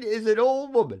don't need is an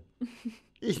old woman.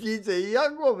 He needs a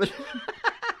young woman.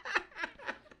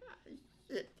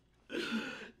 Shit.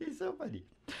 He's so funny.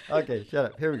 Okay, shut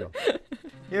up. Here we go.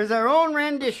 Here's our own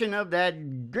rendition of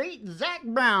that great Zac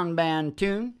Brown Band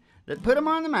tune that put him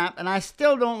on the map, and I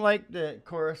still don't like the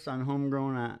chorus on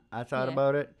Homegrown. I thought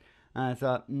about it, and I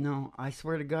thought, no, I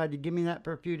swear to God, you give me that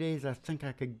for a few days, I think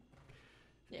I could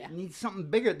need something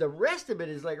bigger. The rest of it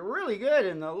is like really good,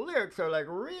 and the lyrics are like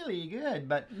really good,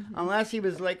 but unless he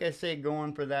was, like I say,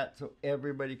 going for that so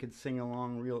everybody could sing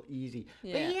along real easy.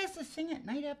 But he has to sing it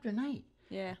night after night.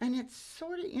 Yeah. And it's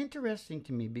sort of interesting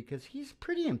to me because he's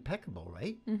pretty impeccable,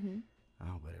 right? Mm-hmm.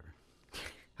 Oh, whatever.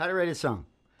 How to write a song.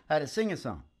 How to sing a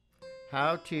song.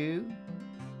 How to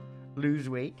lose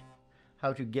weight.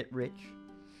 How to get rich.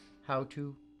 How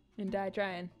to... And die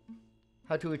trying.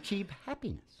 How to achieve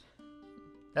happiness.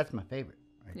 That's my favorite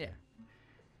right there.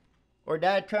 Or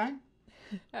die trying.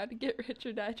 How to get rich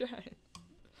or die trying.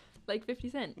 Like 50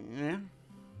 Cent. Yeah.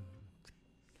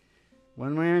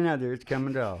 One way or another, it's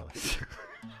coming to all of us.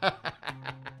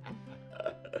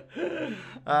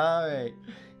 All right.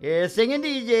 Yeah, singing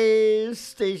DJs,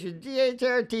 station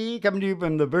GHRT, coming to you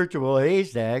from the virtual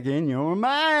haystack in your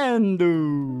mind.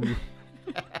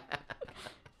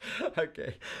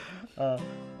 Okay.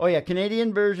 Oh, yeah,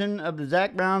 Canadian version of the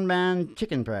Zac Brown Band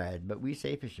Chicken Fried, but we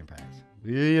say fishing fries.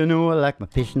 Well, you know I like my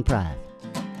fishing fries.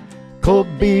 Cold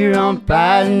beer on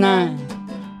Friday night,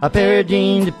 a pair of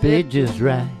jeans that fit just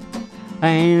right. I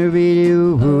ain't a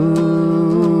video,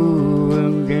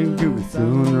 I'm going to the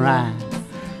sunrise.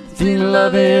 Seen the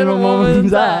love in a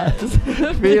woman's eyes,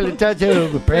 feel the touch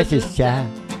of a precious child.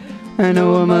 I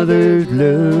know a mother's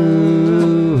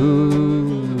love.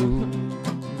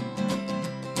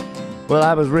 Well,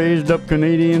 I was raised up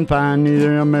Canadian fine,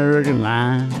 neither American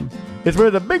line. It's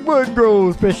where the big wood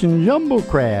grows, fishing jumbo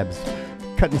crabs,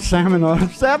 cutting salmon on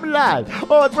salmon lines.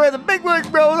 Oh, it's where the big wood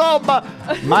grows. Oh,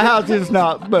 my house is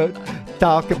not, but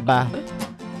talk about it.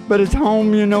 But it's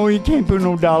home, you know, you can't put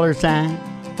no dollar sign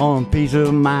on peace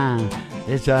of mind.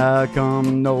 It's how I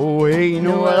come no way. You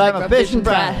know I like my fishing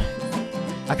fries.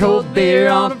 A cold beer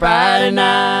on a Friday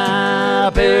night,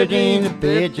 a pair of jeans that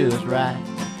fit just right,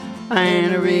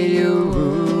 and a radio.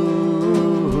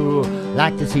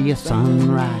 Like to see a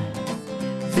sunrise.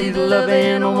 See the love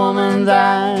in a woman's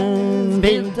eyes,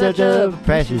 feel the touch of a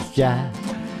precious child,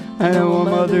 and a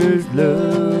mother's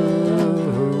love.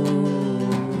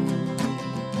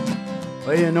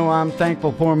 Well, you know I'm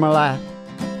thankful for my life,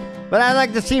 but I'd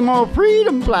like to see more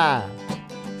freedom fly.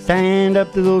 Stand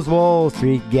up to those Wall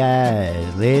Street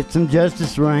guys, let some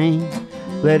justice reign,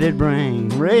 let it rain.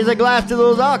 Raise a glass to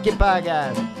those Occupy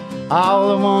guys, all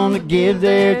that want to give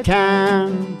their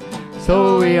time,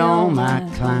 so we all might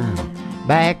climb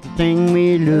back the thing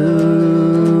we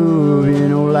love, you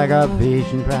know, like our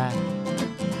fishing pride.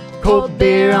 Cold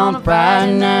beer on a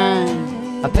Friday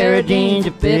night, a pair of jeans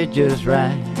that fit just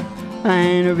right,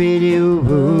 and a video,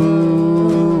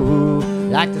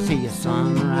 like to see a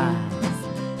sunrise.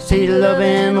 See the love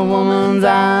in a woman's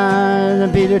eyes,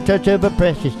 and feel the touch of a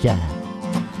precious child,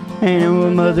 and a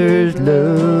mother's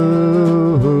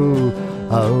love.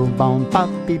 Oh, bom, pop,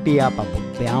 beep, beep, bop,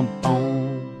 bom, bom.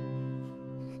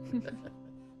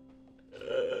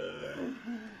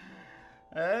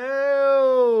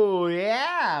 Oh,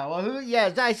 yeah. Well, who? Yeah,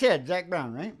 as I said, Zach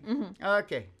Brown, right? Mm-hmm.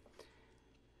 Okay.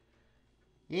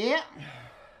 Yeah.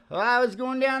 Well, I was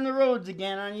going down the roads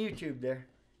again on YouTube there.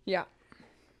 Yeah.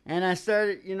 And I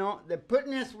started, you know, they're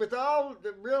putting this with all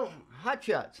the real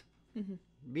hotshots. Mm-hmm.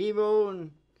 Bevo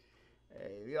and,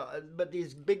 but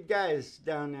these big guys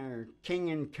down there,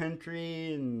 King and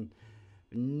Country and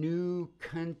New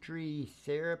Country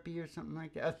Therapy or something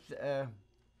like that.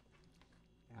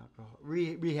 Alcohol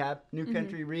rehab, New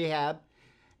Country Rehab.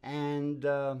 And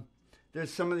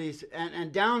there's some of these,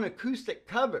 and down Acoustic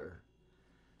cover.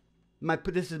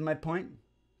 This is my point.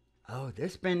 Oh, they're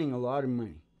spending a lot of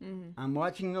money. Mm-hmm. I'm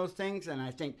watching those things, and I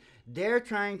think they're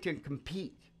trying to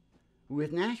compete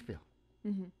with Nashville.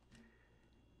 Mm-hmm.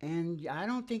 And I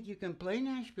don't think you can play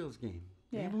Nashville's game.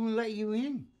 Yeah. They won't let you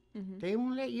in. Mm-hmm. They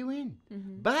won't let you in.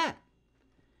 Mm-hmm. But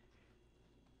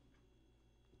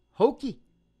Hokey,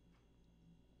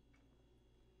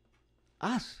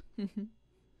 us, mm-hmm.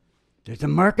 There's a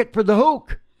market for the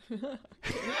Hoke.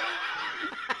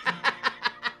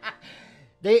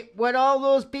 What all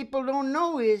those people don't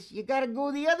know is you got to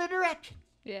go the other direction.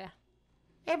 Yeah.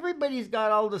 Everybody's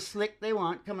got all the slick they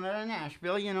want coming out of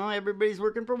Nashville. You know, everybody's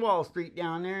working for Wall Street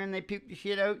down there, and they puke the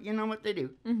shit out. You know what they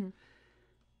do. Mm-hmm.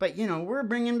 But, you know, we're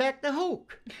bringing back the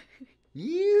Hoke.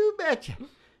 You betcha.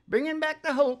 Bringing back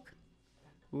the Hoke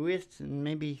with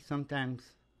maybe sometimes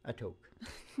a toke.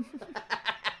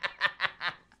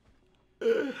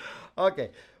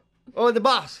 Okay. Oh, the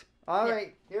boss. All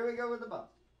right. Here we go with the boss.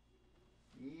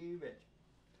 You bet.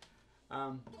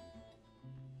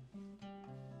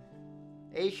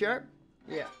 A sharp?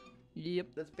 Yeah. Yep.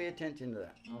 Let's pay attention to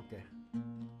that. Okay.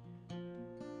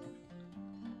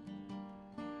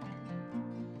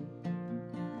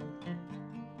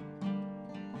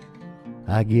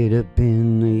 I get up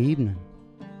in the evening,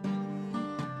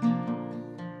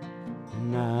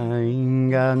 and I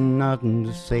ain't got nothing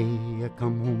to say. I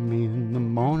come home in the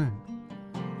morning,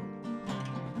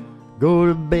 go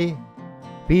to bed,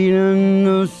 feeling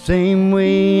the same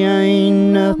way. I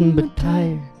ain't nothing but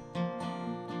tired.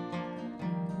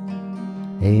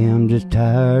 Hey, I'm just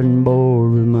tired and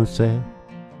bored with myself.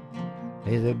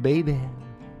 Hey there, baby,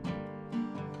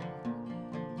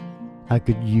 I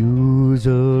could use a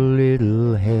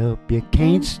little help. You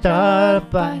can't start a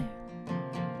fire.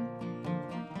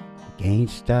 Can't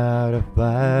start a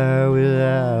fire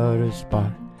without a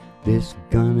spark. This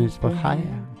gun is for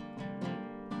hire.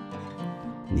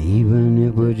 Even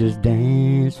if we're just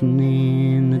dancing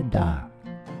in the dark.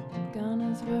 Gun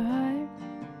is for hire.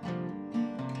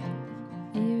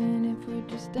 Even if we're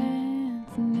just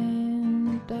dancing in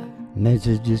the dark.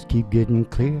 Messages keep getting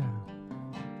clear.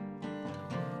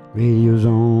 Radio's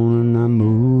on and I'm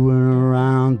moving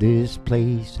around this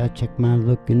place. I check my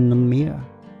look in the mirror.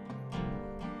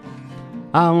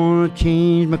 I wanna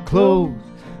change my clothes,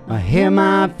 my hair,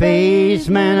 my face.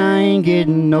 Man, I ain't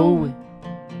getting nowhere.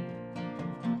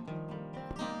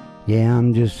 Yeah,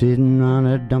 I'm just sitting on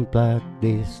a dump like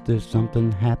this. There's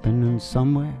something happening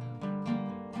somewhere.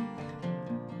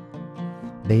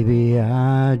 Baby,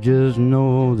 I just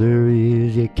know there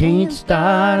is. You can't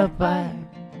start a fire.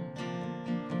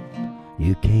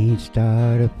 You can't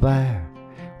start a fire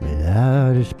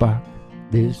without a spark.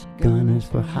 This gun is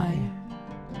for hire.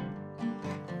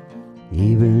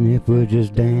 Even if we're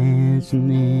just dancing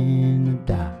in the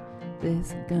dark.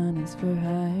 This gun is for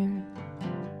hire.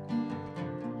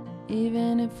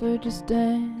 Even if we're just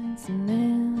dancing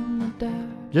in the dark.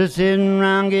 Just sitting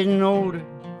around getting older.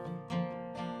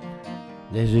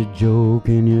 There's a joke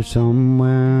in here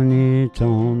somewhere and it's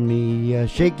on me. I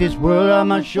shake this world off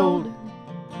my shoulder.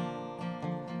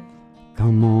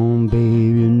 Come on,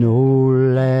 baby, no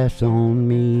laughs on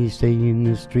me. Stay in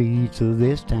the streets of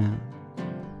this town,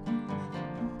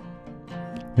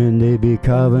 and they be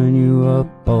carving you up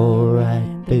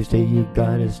alright. They say you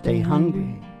gotta stay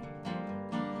hungry.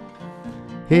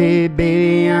 Hey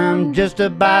baby, I'm just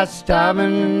about starving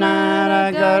tonight.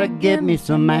 I gotta get me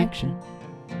some action.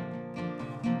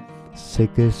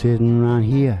 Sick of sitting around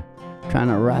here trying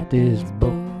to write this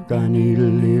book. I need a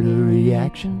little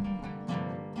reaction.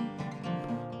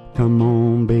 Come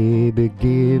on baby,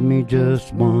 give me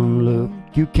just one look.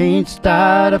 You can't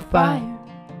start a fire.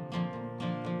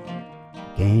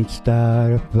 Can't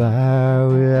start a fire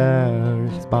without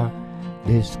a spark.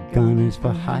 This gun is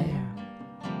for hire.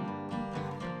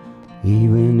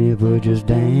 Even if we're just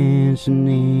dancing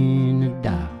in the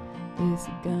dark. This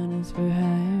gun is for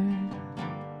hire.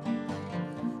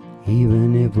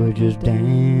 Even if we're just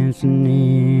dancing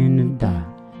in the dark.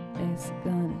 This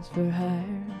gun is for hire.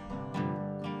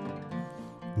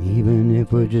 Even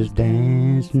if we're just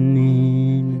dancing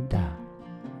in the dark.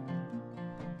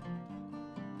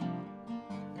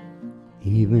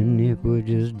 Even if we're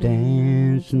just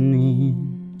dancing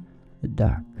in the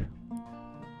dark.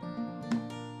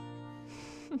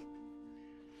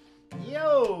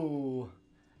 Yo,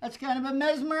 that's kind of a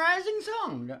mesmerizing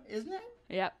song, isn't it?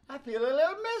 Yep. I feel a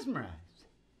little mesmerized.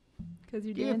 Because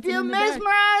you're Do you dancing feel in the dark.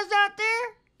 mesmerized out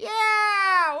there? Yeah.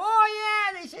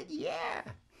 Oh, yeah. They said, yeah.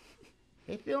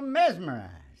 They feel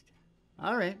mesmerized.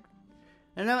 All right.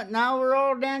 And now we're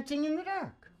all dancing in the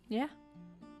dark. Yeah.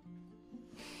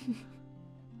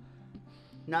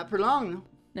 Not for long, though.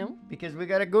 No? Because we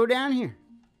got to go down here.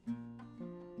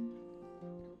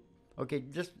 Okay,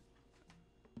 just...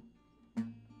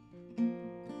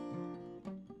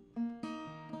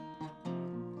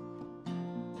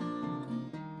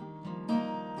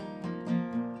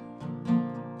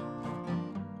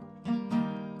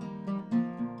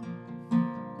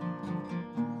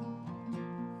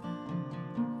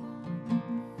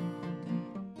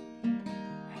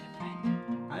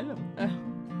 I know.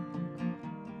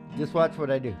 Just watch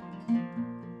what I do.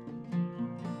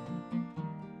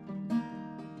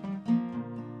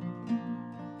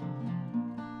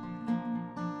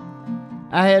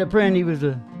 I had a friend, he was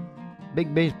a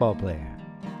big baseball player.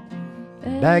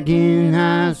 Back in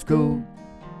high school,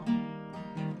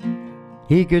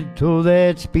 he could throw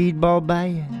that speedball by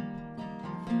you,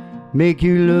 make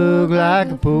you look like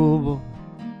a fool.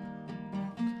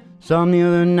 Saw him the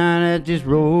other night at this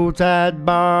roadside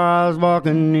bar. I was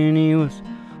walking and he was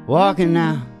walking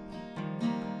out.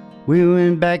 We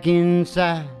went back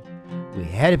inside. We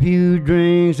had a few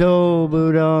drinks, oh,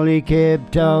 but all he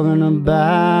kept talking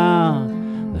about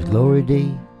was glory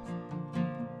days.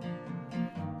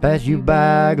 Pass you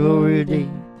by, glory days.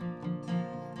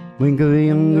 Wink of a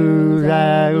young girl's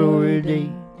eye, glory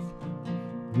days.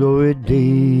 Glory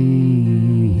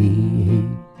days.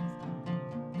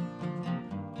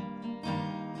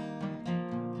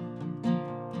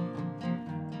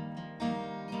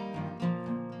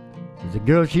 There's a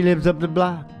girl, she lives up the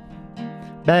block.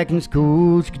 Back in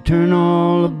school, she could turn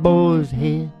all the boys'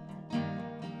 head.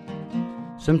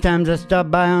 Sometimes I stop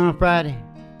by on a Friday,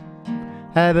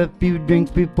 have a few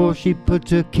drinks before she puts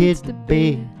her kids to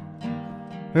bed.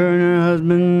 Her and her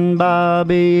husband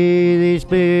Bobby, they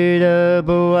split up,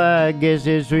 oh I guess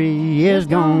it's 3 years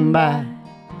gone by.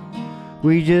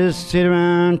 We just sit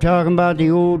around talking about the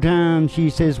old times. She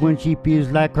says when she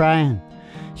feels like crying,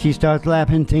 she starts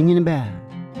laughing, thinking about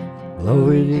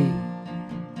glory days.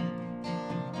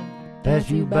 Pass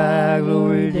you by,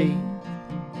 glory days.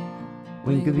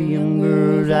 Wink of a young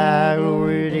girl's eye,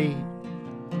 glory days.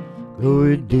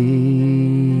 Glory days.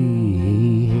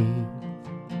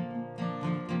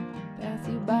 Pass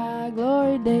you by,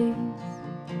 glory days.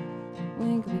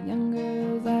 Wink of a young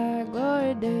girl's eye,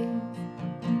 glory days.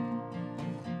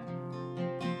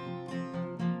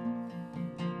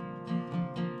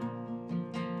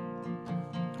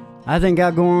 I think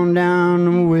I'll go on down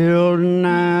the well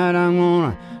tonight. I'm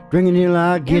gonna drink until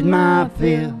I get my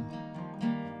fill.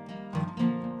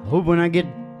 Hope when I get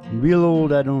real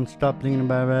old I don't stop thinking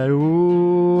about it.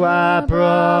 Oh, I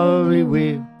probably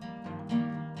will.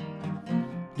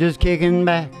 Just kicking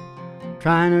back,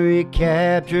 trying to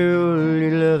recapture a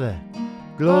little of the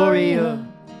glory of.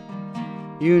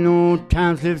 You know,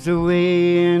 time slips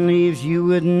away and leaves you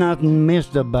with nothing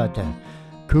missed about the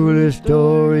coolest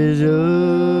stories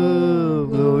of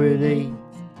glory days.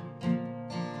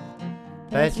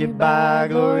 Pass you by,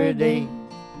 glory days.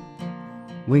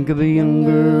 Wink of a young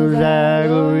girl's eye,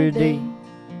 glory days.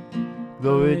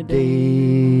 Glory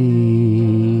days.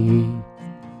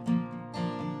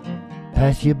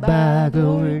 Pass you by,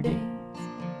 glory days.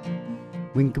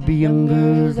 We could be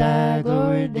younger as I,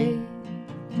 glory day,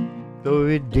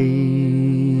 glory day,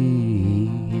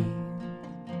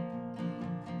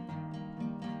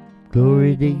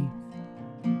 glory day.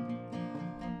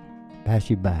 Pass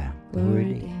you by,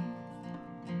 glory day.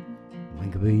 We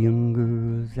could be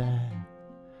younger as I,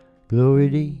 glory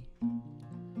day.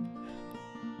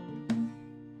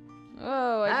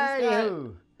 Oh, I just got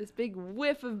Hi-ho. this big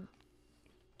whiff of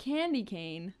candy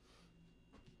cane.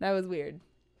 That was weird.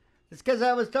 It's because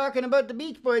I was talking about the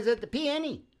Beach Boys at the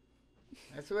PNE.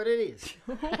 That's what it is.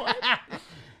 What?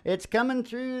 It's coming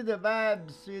through the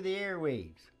vibes, through the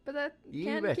airwaves. But that You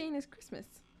candy bet. cane is Christmas.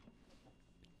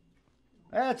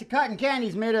 Well, it's a cotton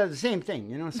candy's made out of the same thing,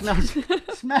 you know. Smells,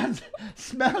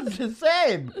 smells the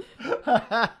same.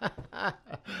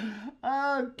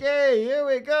 Okay, here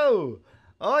we go.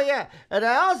 Oh yeah, and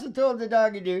I also told the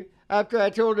doggy doo after I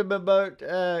told him about,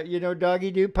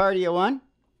 doggy doo party of one.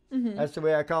 Mm-hmm. That's the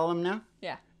way I call him now.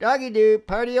 Yeah. Doggy doo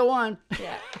party of one.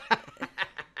 Yeah.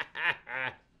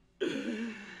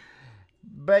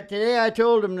 But today I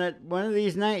told him that one of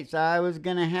these nights I was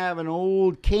going to have an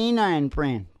old canine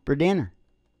friend for dinner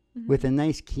with a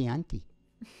nice Chianti.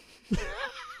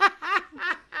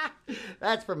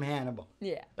 That's from Hannibal.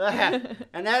 Yeah.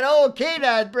 And that old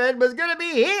canine friend was going to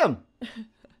be him.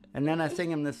 And then I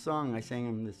sang him this song.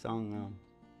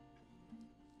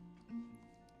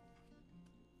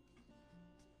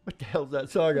 What the hell's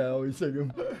that song I always sing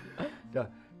him?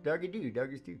 Doggy doo,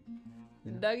 doggies doo.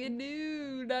 You know? Doggy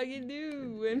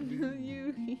doo, when will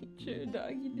you eat your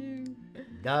doggy doo?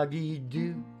 Doggy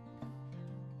doo.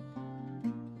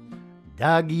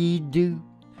 Doggy doo.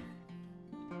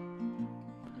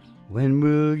 When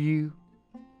will you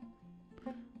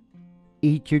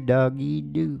eat your doggy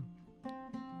doo?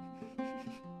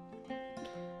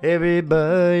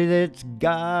 Everybody that's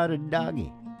got a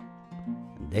doggy,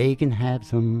 they can have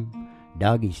some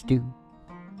doggy stew.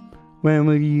 When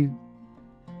will you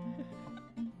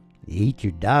eat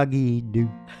your doggy doo?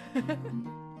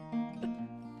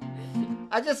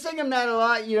 I just sing him that a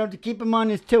lot, to keep him on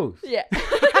his toes. Yeah.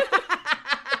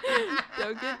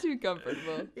 Don't get too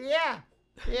comfortable. Yeah.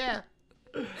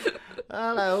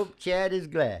 Well, I hope Chad is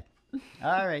glad.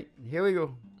 All right, here we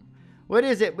go. What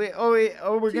is it? We're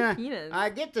gonna. Peanuts. I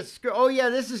get the script. Oh yeah,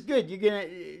 this is good.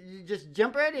 You just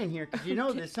jump right in here because you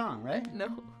know this song, right?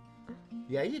 No.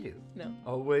 Yeah, you do. No.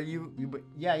 Oh well,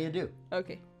 yeah, you do.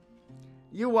 Okay.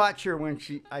 You watch her when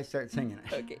I start singing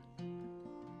it. Okay.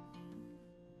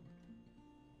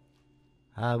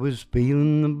 I was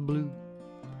feeling the blue,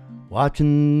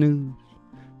 watching the news.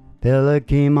 Fella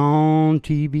came on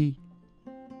TV.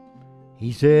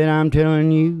 He said, I'm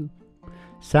telling you,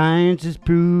 science has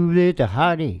proved that the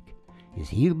heartache is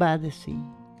healed by the sea.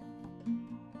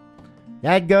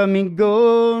 That got me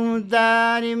going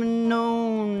without even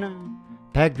knowing. I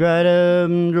packed right up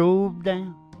and drove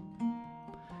down.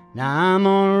 Now I'm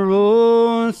on a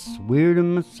roll, it's weird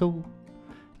in my soul.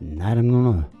 Tonight I'm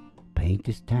gonna paint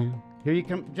this town. Here you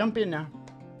come, jump in now.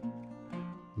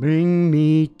 Bring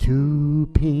me 2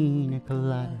 pina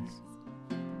coladas,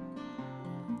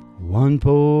 1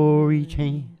 for each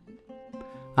hand.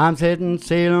 I'm setting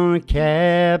sail on a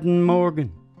Captain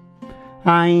Morgan.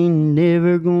 I ain't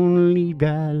never gonna leave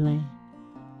dry land.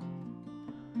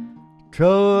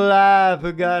 Trouble, I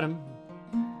forgot him.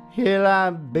 Hell, I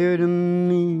buried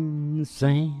him in the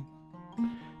sand.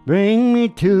 Bring me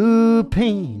 2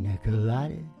 pina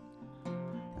coladas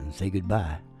and say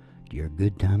goodbye to your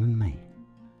good timing man.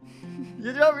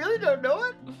 You really don't know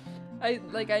it?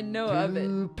 I know of it.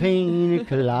 2 pina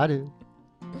coladas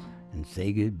and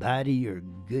say goodbye to your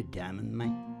good timing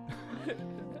man.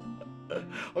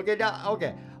 Okay, now,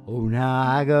 okay. Oh, now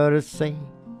I gotta say,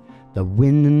 the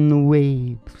wind and the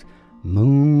waves,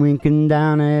 moon winking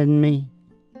down at me,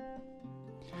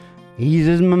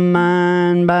 eases my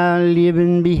mind by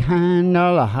leaving behind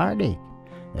all the heartache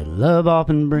that love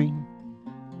often brings.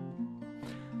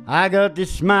 I got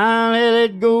this smile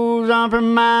that goes on for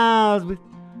miles with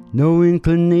no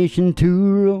inclination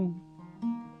to roam.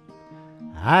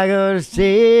 I gotta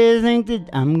say, I think that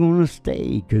I'm gonna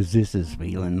stay, 'cause this is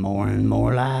feeling more and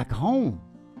more like home.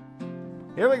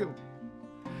 Here we go.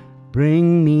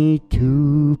 Bring me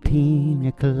 2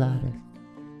 pina coladas,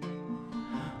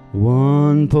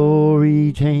 1 for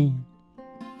each hand.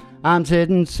 I'm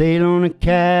setting sail on a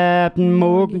Captain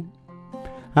Morgan.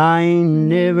 I ain't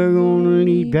never gonna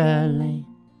leave dry land.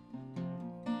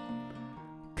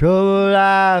 Trouble,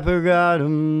 I forgot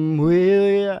 'em, well,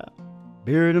 yeah,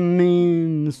 buried 'em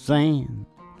in the sand.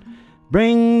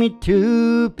 Bring me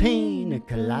 2 pina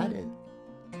coladas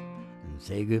and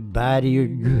say goodbye to your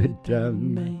good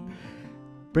time man.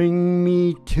 Bring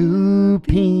me 2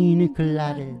 pina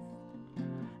coladas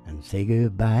and say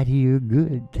goodbye to your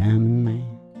good timing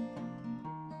man.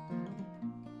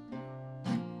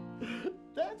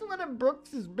 That's one of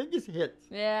Brooks' biggest hits.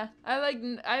 Yeah,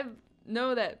 I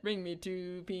know that. Bring me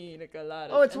 2 pina coladas.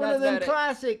 Oh, it's and one of them that's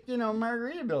classic,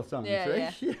 Margaritaville songs,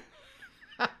 right? Yeah.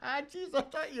 Jeez, I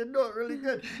thought you'd know it really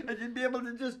good, and you'd be able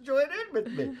to just join in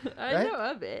with me. I know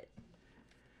of it.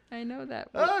 I know that.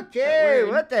 Okay,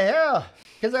 what the hell?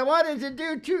 Because I wanted to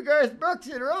do 2 Garth Brooks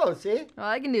in a row, see? Well,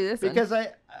 I can do this one. Because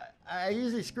I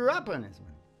usually screw up on this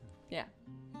one. Yeah.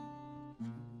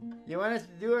 You want us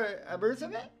to do a verse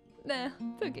of it? Nah,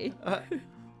 it's okay.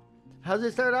 How's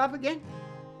it start off again?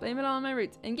 Blame it all on my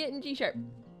roots and get in G sharp.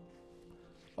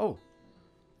 Oh,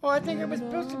 I think it was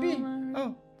supposed to be.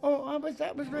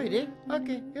 That was right, eh?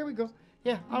 Okay, here we go.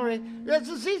 Yeah, all right. Yeah,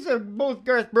 so these are both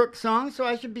Garth Brooks songs, so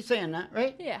I should be saying that,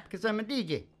 right? Yeah. Because I'm a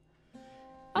DJ.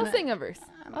 I'll sing a verse.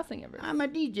 I'm a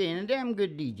DJ and a damn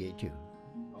good DJ, too.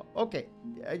 Okay.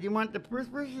 Do you want the first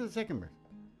verse or the second verse?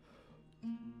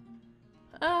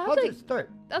 How's it start?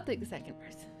 I'll take the second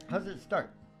verse. How's it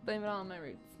start? Blame it all on my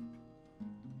roots.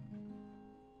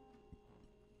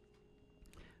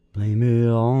 Blame it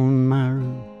on my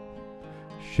root.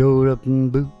 Showed up in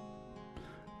boot.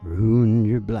 Ruined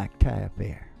your black tie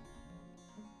affair.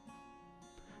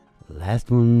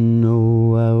 Last one,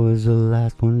 no, I was the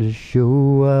last one to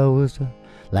show. I was the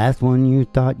last one you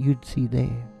thought you'd see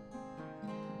there.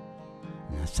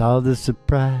 And I saw the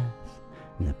surprise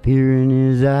and the fear in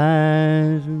his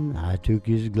eyes, and I took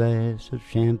his glass of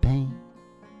champagne.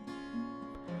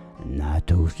 And I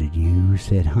toasted you,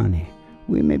 said, honey,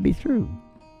 we may be through.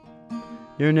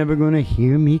 You're never gonna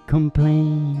hear me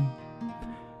complain.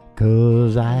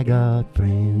 'Cause I got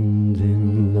friends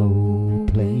in low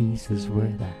places where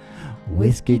the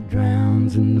whiskey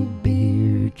drowns and the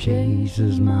beer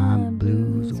chases my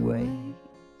blues away.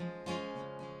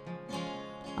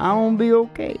 I won't be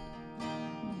okay.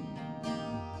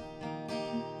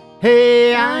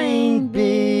 Hey, I ain't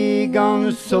big on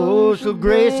the social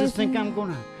graces. Think I'm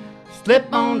gonna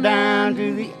slip on down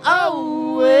to the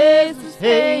oasis.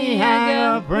 Hey, I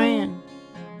got friends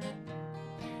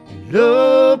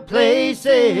low places.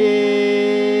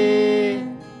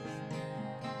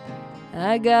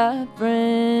 I got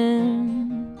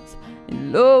friends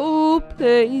in low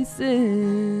places.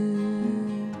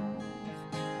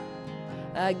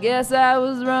 I guess I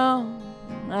was wrong,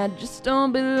 I just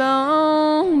don't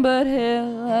belong. But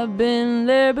hell, I've been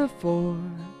there before.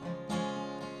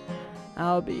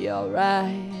 I'll be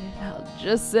alright, I'll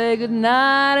just say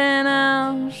goodnight and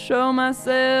I'll show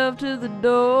myself to the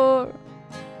door.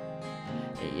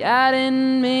 I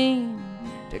didn't mean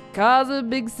to cause a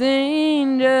big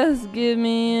scene. Just give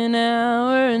me an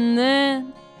hour and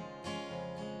then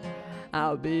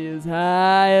I'll be as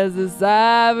high as this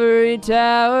ivory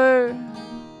tower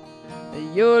that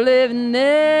you're living in.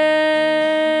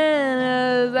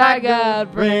 As I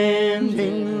got friends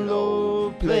in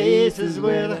low places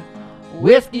where the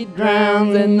whiskey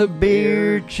drowns and the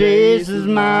beer chases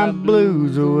my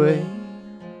blues away.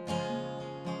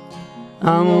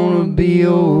 I'm gonna be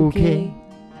okay.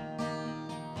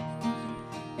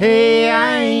 Hey,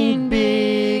 I ain't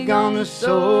big on the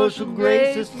social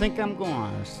graces. Think I'm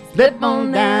gonna slip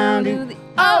on down to the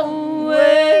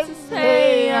oasis.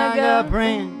 Hey, I got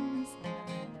friends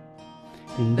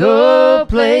in the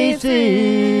places.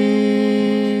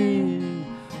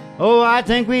 Oh, I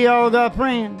think we all got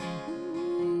friends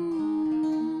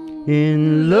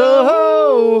in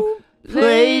low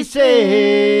places.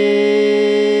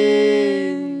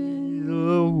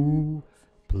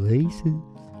 Places.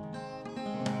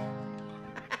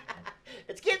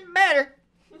 It's getting better.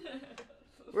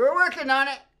 We're working on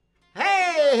it.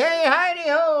 Hey, Heidi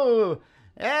ho.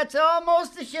 That's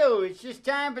almost the show. It's just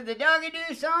time for the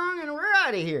Doggy-Doo song and we're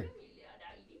out of here.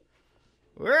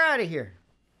 We're out of here.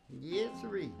 Yes,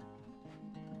 sirree.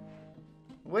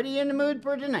 What are you in the mood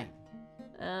for tonight?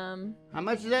 How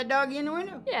much is that doggy in the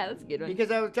window? Yeah, that's a good one.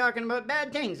 Because I was talking about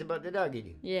bad things about the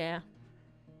Doggy-Doo. Yeah.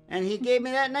 And he gave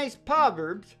me that nice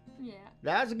Pawverbs. Yeah.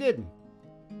 That was a good one.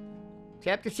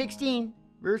 Chapter 16,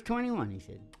 verse 21, he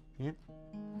said. Yeah.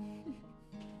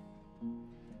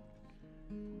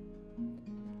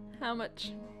 How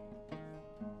much?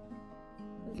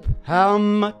 How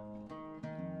much?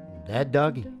 That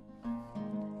doggy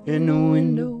in the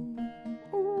window.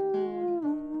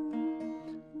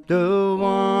 The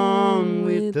one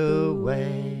with the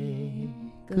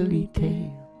waggly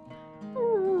tail.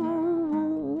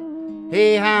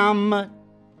 Hey, how much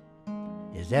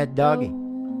is that doggy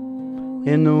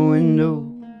in the window?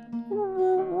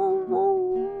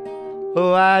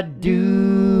 Oh, I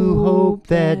do hope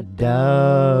that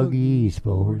doggy's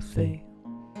for sale.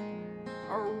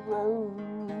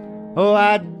 Oh,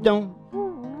 I don't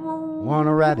want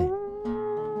a rabbit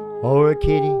or a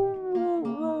kitty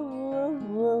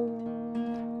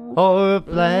or a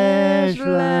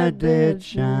flashlight that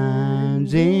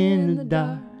shines in the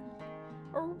dark.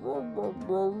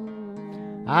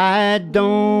 I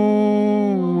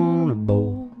don't want a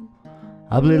bowl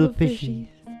of little fishies.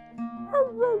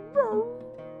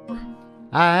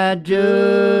 I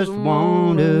just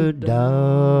want a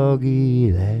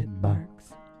doggy that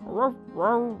barks.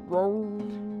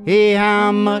 Hey,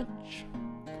 how much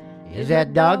is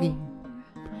that doggy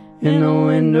in the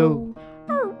window?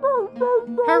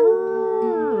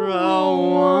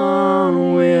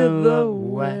 One with a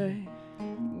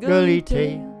waggly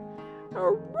tail.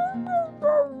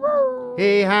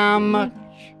 Hey, how much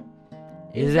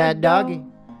is that doggy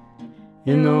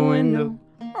in the window?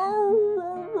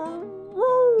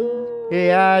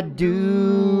 Hey, I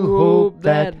do hope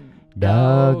that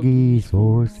doggy's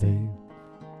for sale.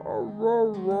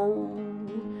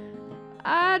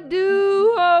 I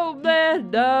do hope that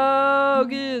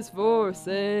dog is for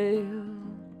sale.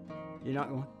 You're not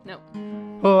going? No.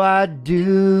 Oh, I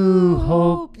do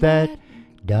hope that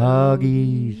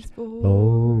doggy's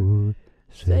for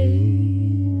sale.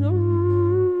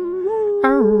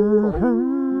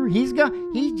 He's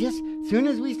gone. He just, as soon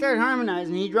as we start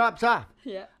harmonizing, he drops off.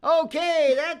 Yeah.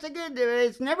 Okay, that's a good,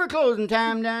 it's never closing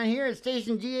time down here at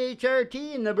station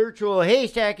GHRT and the virtual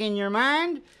haystack in your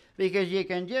mind, because you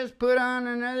can just put on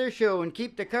another show and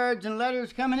keep the cards and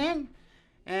letters coming in,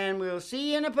 and we'll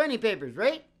see you in the funny papers,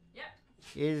 right?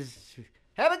 Yeah.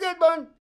 Have a good one.